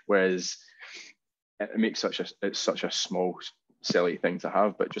 whereas it makes it's such a small, silly thing to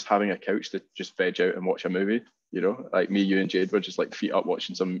have, but just having a couch to just veg out and watch a movie, like me, you and Jade were just like feet up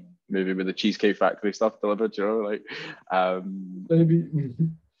watching some movie with the Cheesecake Factory stuff delivered, like maybe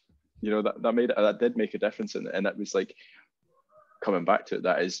that did make a difference, and it was like, coming back to it,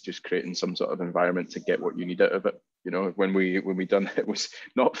 that is just creating some sort of environment to get what you need out of it. When we done it was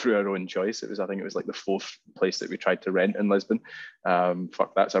not through our own choice. I think it was like the 4th place that we tried to rent in Lisbon.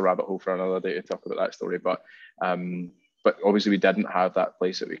 That's a rabbit hole for another day to talk about that story. But obviously we didn't have that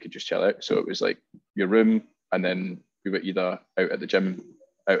place that we could just chill out. So it was like your room, and then we were either out at the gym,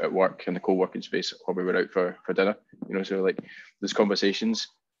 out at work in the co-working space, or we were out for dinner. So like those conversations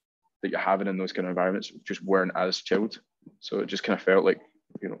that you're having in those kind of environments just weren't as chilled. So it just kind of felt like,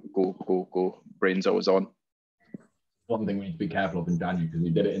 go, brains always on. One thing we need to be careful of in January, because we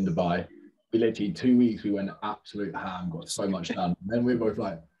did it in Dubai. We literally 2 weeks, we went absolute ham, got so much done. And then we were both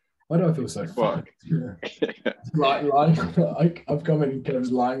like, why do I feel so fucked? Like, I've come in and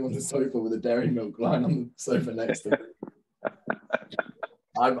Kev's lying on the sofa with a dairy milk lying on the sofa next to me.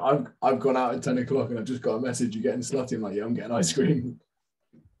 I've gone out at 10 o'clock and I've just got a message, you're getting slutty. I'm like, yeah, I'm getting ice cream.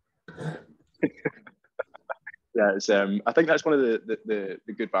 Yeah, it's I think that's one of the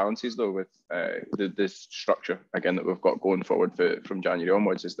good balances though with the structure again that we've got going forward from January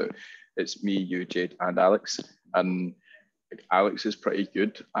onwards, is that it's me, you, Jade, and Alex, and like, Alex is pretty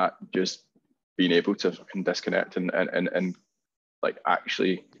good at just being able to fucking disconnect and like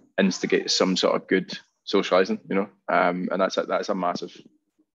actually instigate some sort of good socializing, you know, and that's a massive.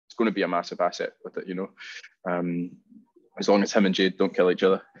 It's going to be a massive asset with it, you know, as long as him and Jade don't kill each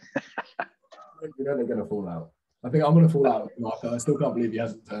other. You're never going to fall out. I think I'm going to fall out with Marco. I still can't believe he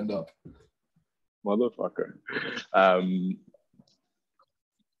hasn't turned up. Motherfucker.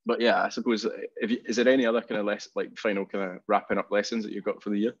 But yeah, I suppose, is there any other kind of like final kind of wrapping up lessons that you've got for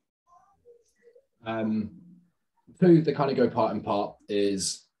the year? Two that kind of go part and part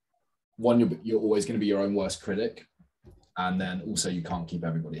is one, you're always going to be your own worst critic. And then also you can't keep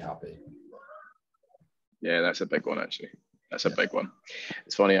everybody happy. Yeah, that's a big one, actually. That's a big one.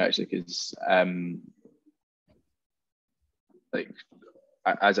 It's funny, actually, because like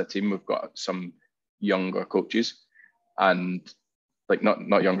as a team, we've got some younger coaches, and like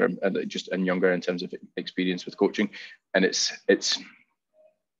not younger, just and younger in terms of experience with coaching. And it's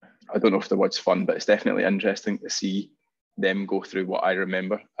I don't know if the word's fun, but it's definitely interesting to see them go through what I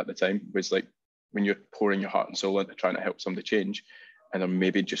remember at the time was like when you're pouring your heart and soul into trying to help somebody change, and they're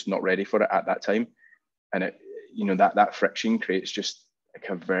maybe just not ready for it at that time. And it, you know, that friction creates just like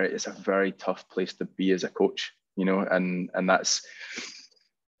it's a very tough place to be as a coach, you know, and that's,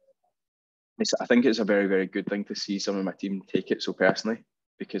 I think it's a very, very good thing to see some of my team take it so personally,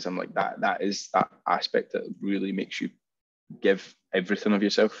 because I'm like, that is that aspect that really makes you give everything of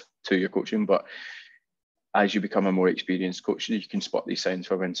yourself to your coaching. But as you become a more experienced coach, you can spot these signs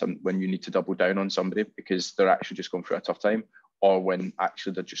for when you need to double down on somebody because they're actually just going through a tough time, or when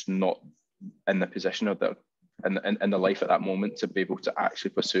actually they're just not in the position of their in the life at that moment to be able to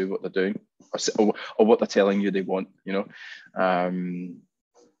actually pursue what they're doing or what they're telling you they want, you know. And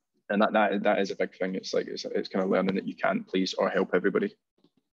that is a big thing. It's like it's kind of learning that you can't please or help everybody.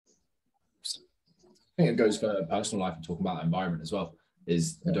 I think it goes for personal life and talking about that environment as well.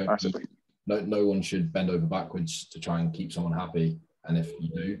 Is you don't no one should bend over backwards to try and keep someone happy. And if you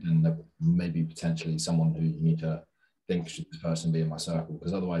do, then there may be potentially someone who you need to think, should this person be in my circle?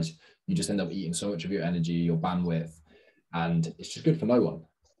 Because otherwise you just end up eating so much of your energy, your bandwidth, and it's just good for no one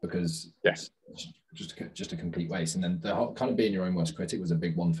because it's just a complete waste. And then the whole, kind of being your own worst critic was a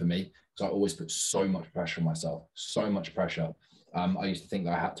big one for me because I always put so much pressure on myself, so much pressure. I used to think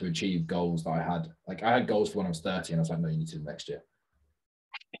that I had to achieve goals that I had goals for when I was 30 and I was like, no, you need to do next year.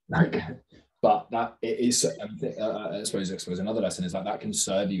 But that it is, I suppose another lesson is that can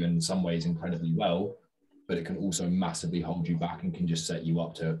serve you in some ways incredibly well, but it can also massively hold you back and can just set you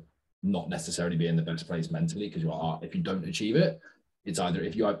up to not necessarily be in the best place mentally because if you don't achieve it, it's either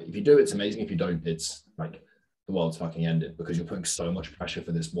if you do, it's amazing. If you don't, it's like the world's fucking ended because you're putting so much pressure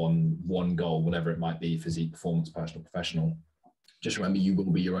for this one goal, whatever it might be, physique, performance, personal, professional. Just remember, you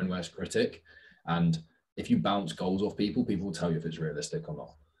will be your own worst critic. And if you bounce goals off people will tell you if it's realistic or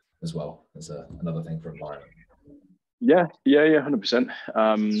not as well. That's another thing for environment. Yeah, 100%.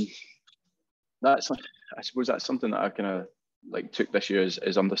 I suppose that's something that I kind of like took this year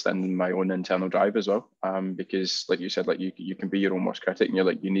is understanding my own internal drive as well. Because like you said, like you can be your own worst critic and you're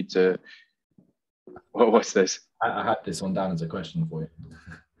like, you need to, what's this? I had this one down as a question for you.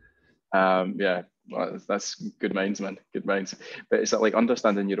 Yeah, well, that's good minds, man. Good minds. But it's like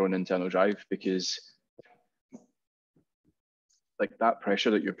understanding your own internal drive because like that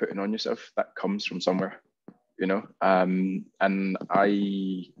pressure that you're putting on yourself, that comes from somewhere, you know. And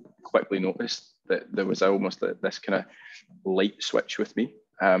I quickly noticed that there was almost this kind of light switch with me.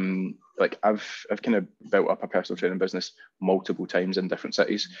 Like I've kind of built up a personal training business multiple times in different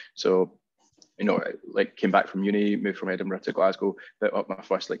cities. So, you know, like came back from uni, moved from Edinburgh to Glasgow, built up my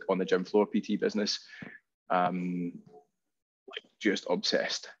first like on the gym floor PT business. Like just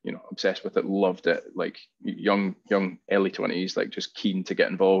obsessed with it, loved it, like young, early 20s, like just keen to get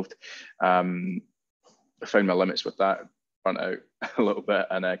involved. I found my limits with that, burnt out a little bit,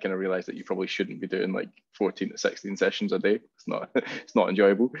 and I kind of realized that you probably shouldn't be doing like 14 to 16 sessions a day. It's not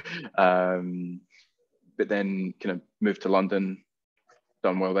enjoyable. But then kind of moved to London,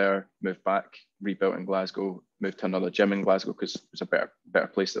 done well there, moved back, rebuilt in Glasgow, moved to another gym in Glasgow because it was a better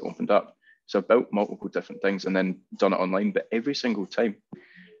place that opened up. So I've built multiple different things and then done it online. But every single time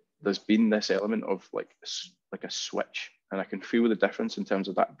there's been this element of like a switch, and I can feel the difference in terms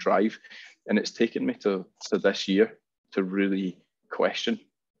of that drive. And it's taken me to this year to really question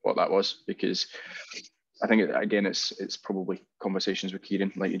what that was, because I think again it's probably conversations with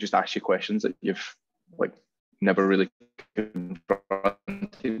Kieran, like you just ask you questions that you've like never really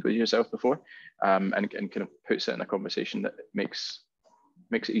confronted with yourself before, and kind of puts it in a conversation that makes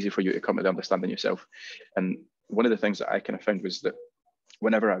it easy for you to come to the understanding yourself. And one of the things that I kind of found was that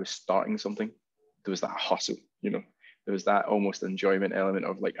whenever I was starting something, there was that hustle, there was that almost enjoyment element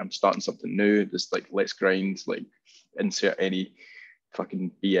of like, I'm starting something new. There's like, let's grind, like insert any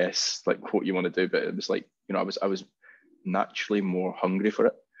fucking BS, like quote you want to do. But it was like, I was naturally more hungry for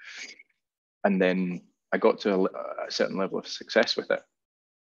it. And then I got to a certain level of success with it.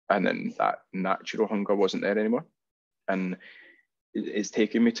 And then that natural hunger wasn't there anymore. And it's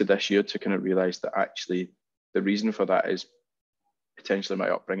taken me to this year to kind of realize that actually the reason for that is potentially my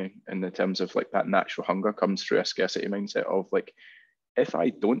upbringing, in the terms of like that natural hunger comes through a scarcity mindset of like, if I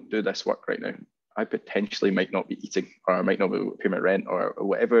don't do this work right now, I potentially might not be eating, or I might not be able to pay my rent, or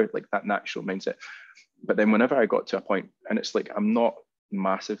whatever, like that natural mindset. But then whenever I got to a point, and it's like, I'm not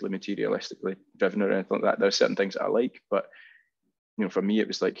massively materialistically driven or anything like that. There's certain things that I like, but for me, it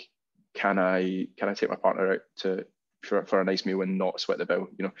was like, can I take my partner out for a nice meal and not sweat the bill?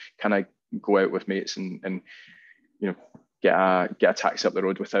 Can I go out with mates and get a taxi up the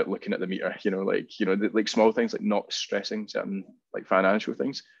road without looking at the meter? Like small things, like not stressing certain like financial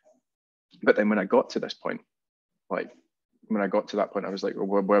things. But then when I got to this point, I was like,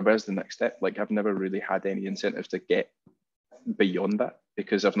 well, where's the next step? Like, I've never really had any incentive to get beyond that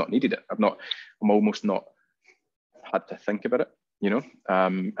because I've not needed it. I'm almost not had to think about it,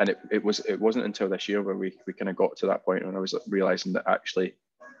 and it wasn't until this year where we kind of got to that point when I was realizing that actually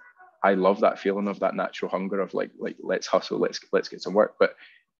I love that feeling of that natural hunger of like let's hustle, let's get some work. But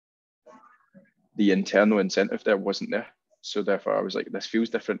the internal incentive there wasn't there. So therefore I was like, this feels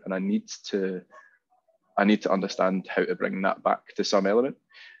different, and I need to understand how to bring that back to some element.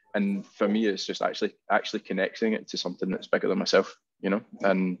 And for me, it's just actually connecting it to something that's bigger than myself,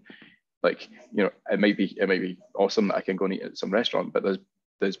 and like, it might be awesome that I can go and eat at some restaurant, but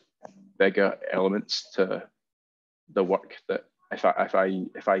there's bigger elements to the work that if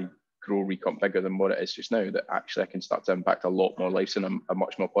I grow Recomp bigger than what it is just now, that actually I can start to impact a lot more lives in a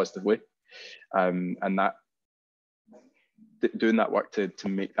much more positive way. And that doing that work to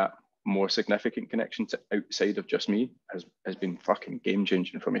make that more significant connection to outside of just me has been fucking game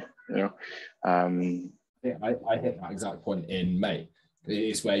changing for me. I hit that exact point in May.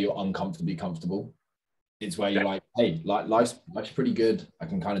 It's where you're uncomfortably comfortable. It's where you're like, hey, life's pretty good. I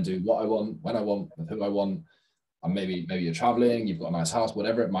can kind of do what I want, when I want, with who I want. And maybe you're traveling, you've got a nice house,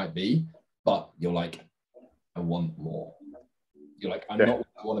 whatever it might be, but you're like, I want more. You're like, I'm not what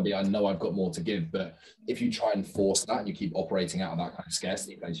I want to be. I know I've got more to give. But if you try and force that and you keep operating out of that kind of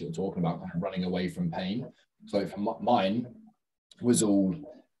scarcity place you're talking about, kind of running away from pain. So for mine was all,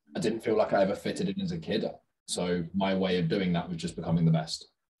 I didn't feel like I ever fitted in as a kid. So my way of doing that was just becoming the best.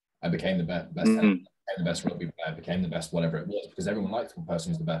 I became the best, became the best rugby player, became the best whatever it was, because everyone likes one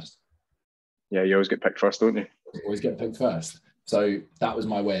person who's the best. Yeah, you always get picked first, don't you? Always get picked first. So that was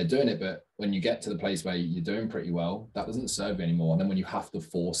my way of doing it. But when you get to the place where you're doing pretty well, that doesn't serve you anymore. And then when you have to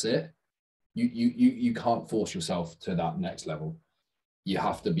force it, you can't force yourself to that next level. You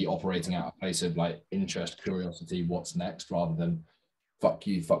have to be operating out a place of like interest, curiosity, what's next, rather than fuck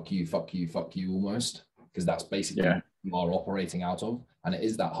you, fuck you, fuck you, fuck you almost. Because that's basically what you are operating out of. And it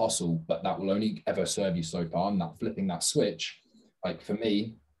is that hustle, but that will only ever serve you so far. And that flipping that switch, like for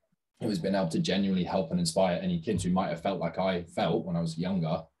me, it was being able to genuinely help and inspire any kids who might have felt like I felt when I was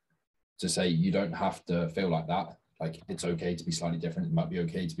younger, to say, you don't have to feel like that. Like, it's okay to be slightly different. It might be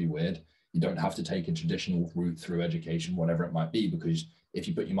okay to be weird. You don't have to take a traditional route through education, whatever it might be, because if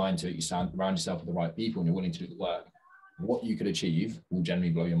you put your mind to it, you surround yourself with the right people and you're willing to do the work, what you could achieve will generally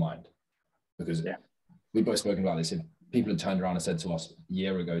blow your mind. Because we've both spoken about this. If people had turned around and said to us a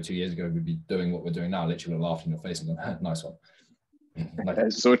year ago, 2 years ago, we'd be doing what we're doing now, literally laughing in your face and going, nice one. Like,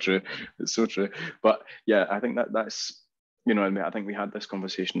 it's so true. It's so true. But yeah, I think that's, I think we had this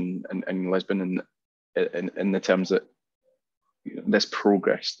conversation in Lisbon in the terms that this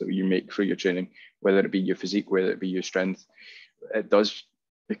progress that you make through your training, whether it be your physique, whether it be your strength, it does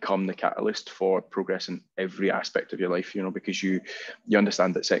become the catalyst for progress in every aspect of your life, because you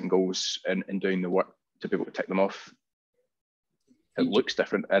understand that setting goals and doing the work to be able to tick them off, it looks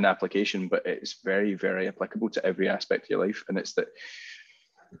different in application, but it's very, very applicable to every aspect of your life. And it's that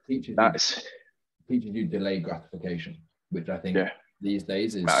teaches you delayed gratification, which I think these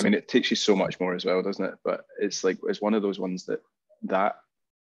days is, I mean, it teaches you so much more as well, doesn't it? But it's like, it's one of those ones that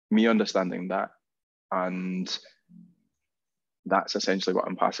me understanding that, and that's essentially what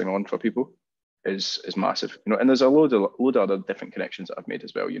I'm passing on for people, is massive. And there's a load of other different connections that I've made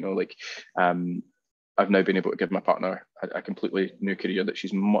as well. Like I've now been able to give my partner a completely new career that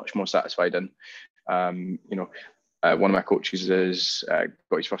she's much more satisfied in. One of my coaches is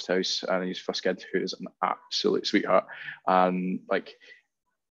got his first house and his first kid, who is an absolute sweetheart. And like,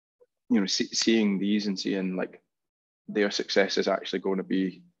 you know, seeing these and seeing like their success is actually going to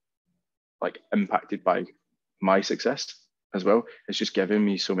be like impacted by my success as well. It's just giving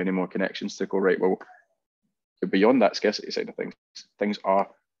me so many more connections to go, right, well, beyond that scarcity side of things, things are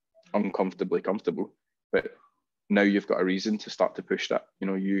uncomfortably comfortable, but now you've got a reason to start to push that. You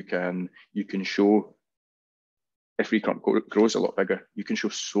know, you can show, if Recruit grows a lot bigger, you can show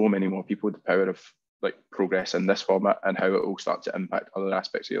so many more people the power of like progress in this format and how it will start to impact other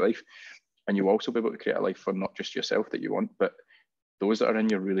aspects of your life. And you'll also be able to create a life for not just yourself that you want, but those that are in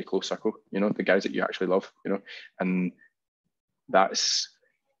your really close circle, you know, the guys that you actually love, you know. And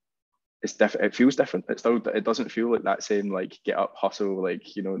it feels different. It doesn't feel like that same like get up, hustle,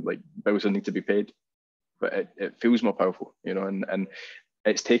 like, you know, like bills will need to be paid, but it feels more powerful, you know. And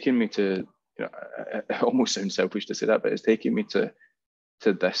it's taken me to, you know, it almost sounds selfish to say that, but it's taken me to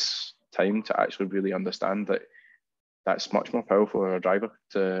this time to actually really understand that that's much more powerful for a driver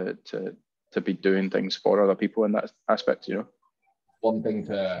to be doing things for other people in that aspect, you know. One thing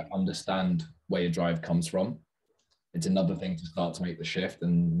to understand where your drive comes from. It's another thing to start to make the shift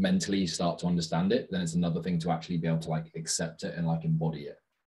and mentally start to understand it. Then it's another thing to actually be able to like accept it and like embody it.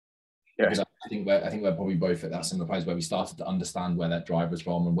 Yeah. Because I think we're probably both at that similar place where we started to understand where that drive was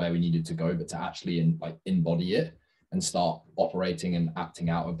from and where we needed to go, but to actually embody it and start operating and acting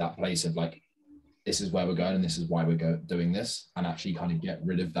out of that place of like, this is where we're going and this is why we're doing this, and actually kind of get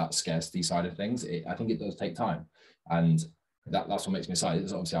rid of that scarcity side of things. I think it does take time, and that's what makes me excited.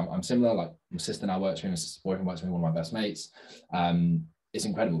 It's obviously I'm similar. Like my sister now works for me, my boyfriend works for me, one of my best mates. It's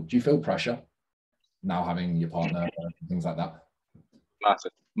incredible. Do you feel pressure now having your partner and things like that?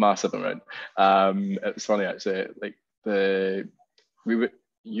 Massive amount. It's funny actually. Like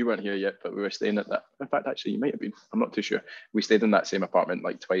you weren't here yet, but we were staying at that. In fact, actually, you might have been. I'm not too sure. We stayed in that same apartment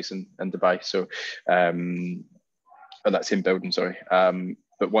like twice in Dubai. So, or that same building. Sorry.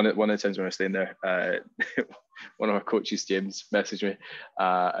 But one of the times when I was staying there, one of our coaches, James, messaged me,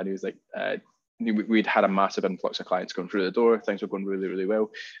 and he was like, we'd had a massive influx of clients going through the door. Things were going really, really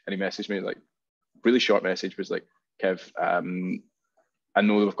well, and he messaged me like, really short message, was like, Kev, I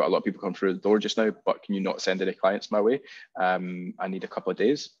know we've got a lot of people coming through the door just now, but can you not send any clients my way? I need a couple of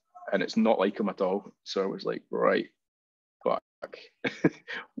days, and it's not like him at all. So I was like, right, fuck,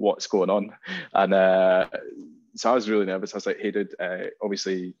 what's going on? And so I was really nervous. I was like, hey dude,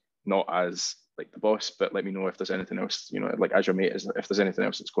 obviously not as like the boss, but let me know if there's anything else, you know, like as your mate, if there's anything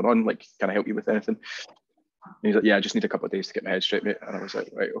else that's going on, like can I help you with anything? And he's like, yeah, I just need a couple of days to get my head straight, mate. And I was like,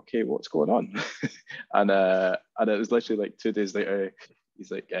 right, okay, what's going on? and it was literally like 2 days later,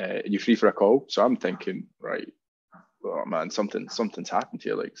 he's like, are you free for a call? So I'm thinking, right, oh man, something's happened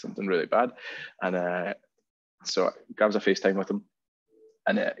here, like something really bad. And so I grabs a FaceTime with him,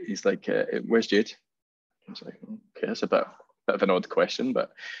 and he's like, where's Jade? I was like, okay, that's a bit of an odd question,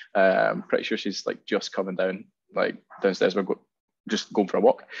 but I'm pretty sure she's like just coming down, like downstairs. We're just going for a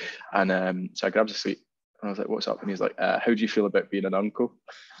walk. And so I grabs a seat, and I was like, what's up? And he's like, how do you feel about being an uncle?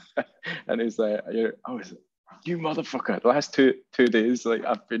 And he's like, I was like, you motherfucker, the last two days, like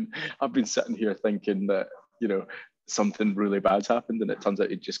I've been sitting here thinking that, you know, something really bad's happened, and it turns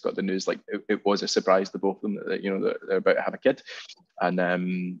out he just got the news. Like it was a surprise to both of them that, you know, that they're about to have a kid.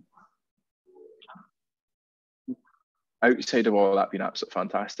 And outside of all that being absolutely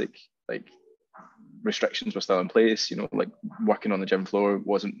fantastic, like restrictions were still in place, you know, like working on the gym floor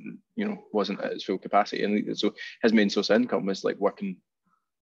wasn't at its full capacity. And so his main source of income was like working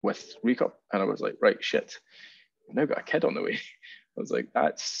with Recop. And I was like, right, shit, I've now got a kid on the way. I was like,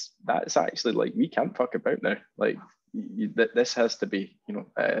 that's actually like, we can't fuck about now. Like this has to be, you know,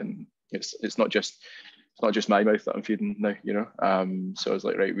 it's not just my mouth that I'm feeding now, you know. So I was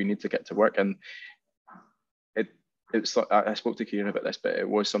like, right, we need to get to work. And it's I spoke to Kieran about this, but it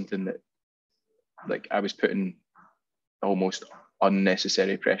was something that like I was putting almost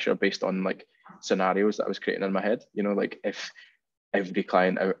unnecessary pressure based on like scenarios that I was creating in my head. You know, like if every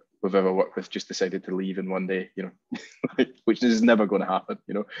client we've ever worked with just decided to leave in one day, you know, which is never going to happen.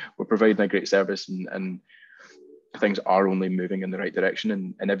 You know, we're providing a great service, and things are only moving in the right direction,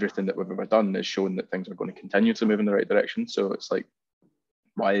 and everything that we've ever done is showing that things are going to continue to move in the right direction. So it's like,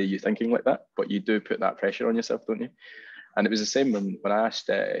 why are you thinking like that? But you do put that pressure on yourself, don't you? And it was the same when I asked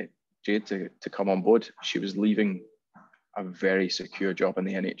Jade to come on board. She was leaving a very secure job in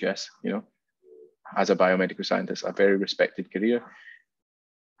the NHS, you know, as a biomedical scientist, a very respected career.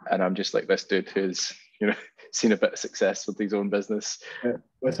 And I'm just like this dude who's, you know, seen a bit of success with his own business. Yeah,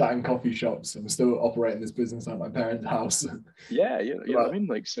 we're sat in coffee shops. I'm still operating this business at my parents' house. Yeah, you know what I mean?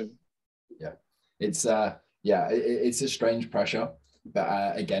 Like, so. Yeah, it's Yeah, it's a strange pressure.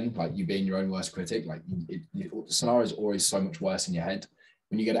 But again, like you being your own worst critic, like the scenario is always so much worse in your head.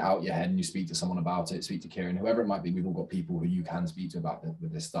 When you get it out your head and you speak to someone about it, speak to Kieran, whoever it might be, we've all got people who you can speak to about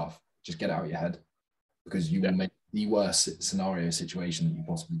with this stuff. Just get it out your head, because you will make the worst scenario situation that you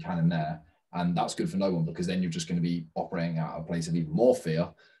possibly can in there. And that's good for no one, because then you're just going to be operating out of a place of even more fear,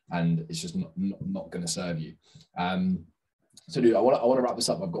 and it's just not going to serve you. So, dude, I want to wrap this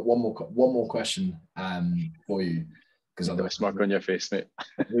up. I've got one more question for you, because Got a smirk on your face, mate.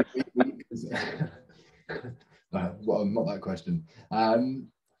 Well, not that question.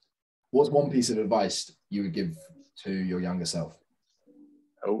 What's one piece of advice you would give to your younger self?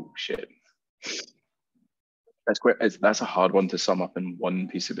 Oh shit, that's a hard one to sum up in one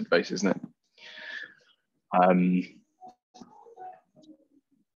piece of advice, isn't it?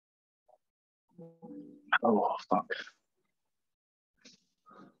 Oh fuck.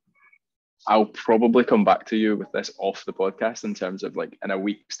 I'll probably come back to you with this off the podcast in terms of like in a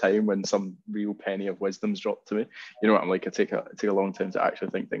week's time when some real penny of wisdom's dropped to me. You know what I'm like? I take a long time to actually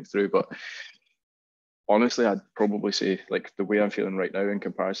think things through. But honestly, I'd probably say like the way I'm feeling right now in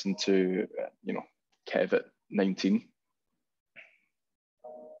comparison to Kev at 19,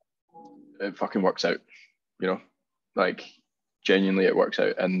 it fucking works out. Like genuinely it works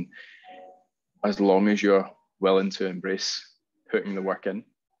out. And as long as you're willing to embrace putting the work in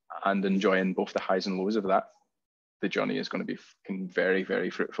and enjoying both the highs and lows of that, the journey is going to be very, very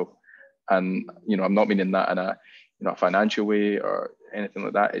fruitful. And I'm not meaning that in a financial way or anything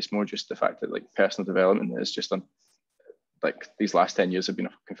like that. It's more just the fact that like personal development is just like these last 10 years have been a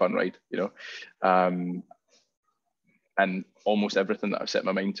fucking fun ride, and almost everything that I've set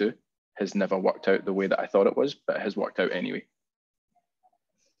my mind to has never worked out the way that I thought it was, but it has worked out anyway.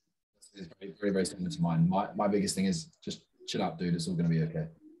 It's very, very, very similar to mine. My biggest thing is just chill out, dude. It's all going to be okay.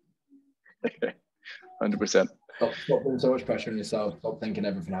 100%. Stop putting so much pressure on yourself. Stop thinking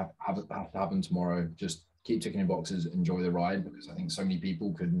everything have to happen tomorrow. Just keep ticking your boxes, enjoy the ride, because I think so many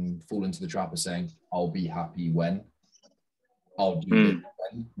people could fall into the trap of saying, I'll be happy when, I'll do this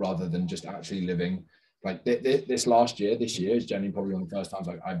when, rather than just actually living. Like this year is generally probably one of the first times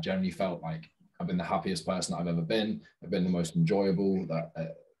like I've generally felt like I've been the happiest person I've ever been. I've been the most enjoyable that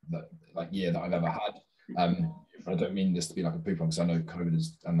year that I've ever had. I don't mean this to be like a poop one, because I know COVID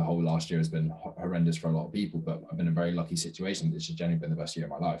and the whole last year has been horrendous for a lot of people, but I've been in a very lucky situation. It's just generally been the best year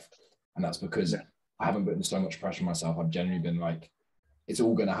of my life. And that's because I haven't put so much pressure on myself. I've generally been like, it's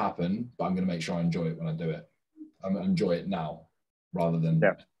all going to happen, but I'm going to make sure I enjoy it when I do it. I'm going to enjoy it now rather than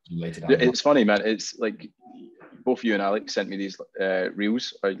later down. It's funny, man. It's like both you and Alex sent me these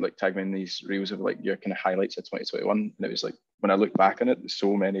reels, or like tagged me in these reels of like your kind of highlights of 2021. And it was like, when I look back on it,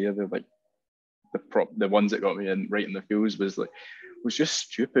 so many of the ones that got me in right in the feels was just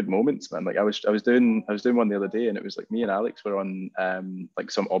stupid moments, man. Like I was doing one the other day, and it was like me and Alex were on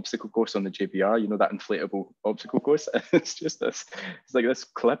like some obstacle course on the JBR, that inflatable obstacle course. It's just it's like this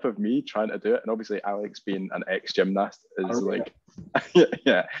clip of me trying to do it, and obviously Alex being an ex-gymnast is like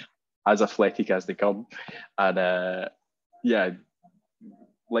yeah, as athletic as they come. And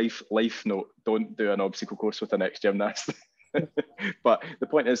life note, don't do an obstacle course with an ex-gymnast. But the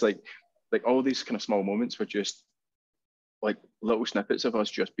point is like all these kind of small moments were just like little snippets of us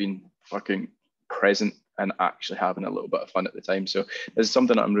just being fucking present and actually having a little bit of fun at the time. So this is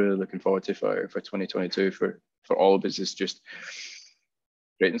something that I'm really looking forward to for 2022 for all of us, is just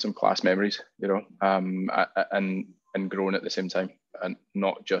creating some class memories, and growing at the same time, and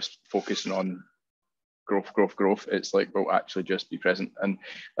not just focusing on growth. It's like, we'll actually just be present. And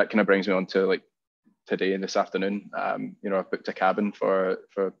that kind of brings me on to like today and this afternoon. I've booked a cabin for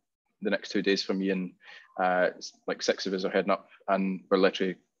the next 2 days for me, and like 6 of us are heading up, and we're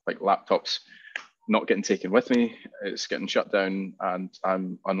literally like laptops not getting taken with me. It's getting shut down, and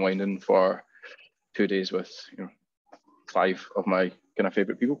I'm unwinding for 2 days with 5 of my kind of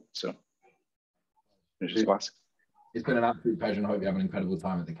favorite people. So it's just classic. It's been an absolute pleasure, and I hope you have an incredible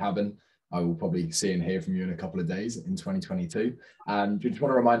time at the cabin. I will probably see and hear from you in a couple of days in 2022. Just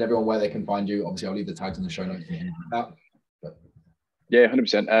want to remind everyone where they can find you. Obviously, I'll leave the tags in the show notes and anything like that. But... Yeah,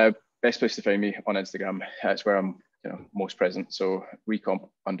 100%. Best place to find me on Instagram. That's where I'm most present. So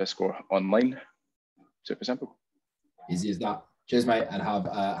recomp_online. Super simple. Easy as that. Cheers, mate, and have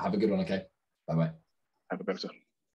a good one. Okay. Bye-bye. Have a better.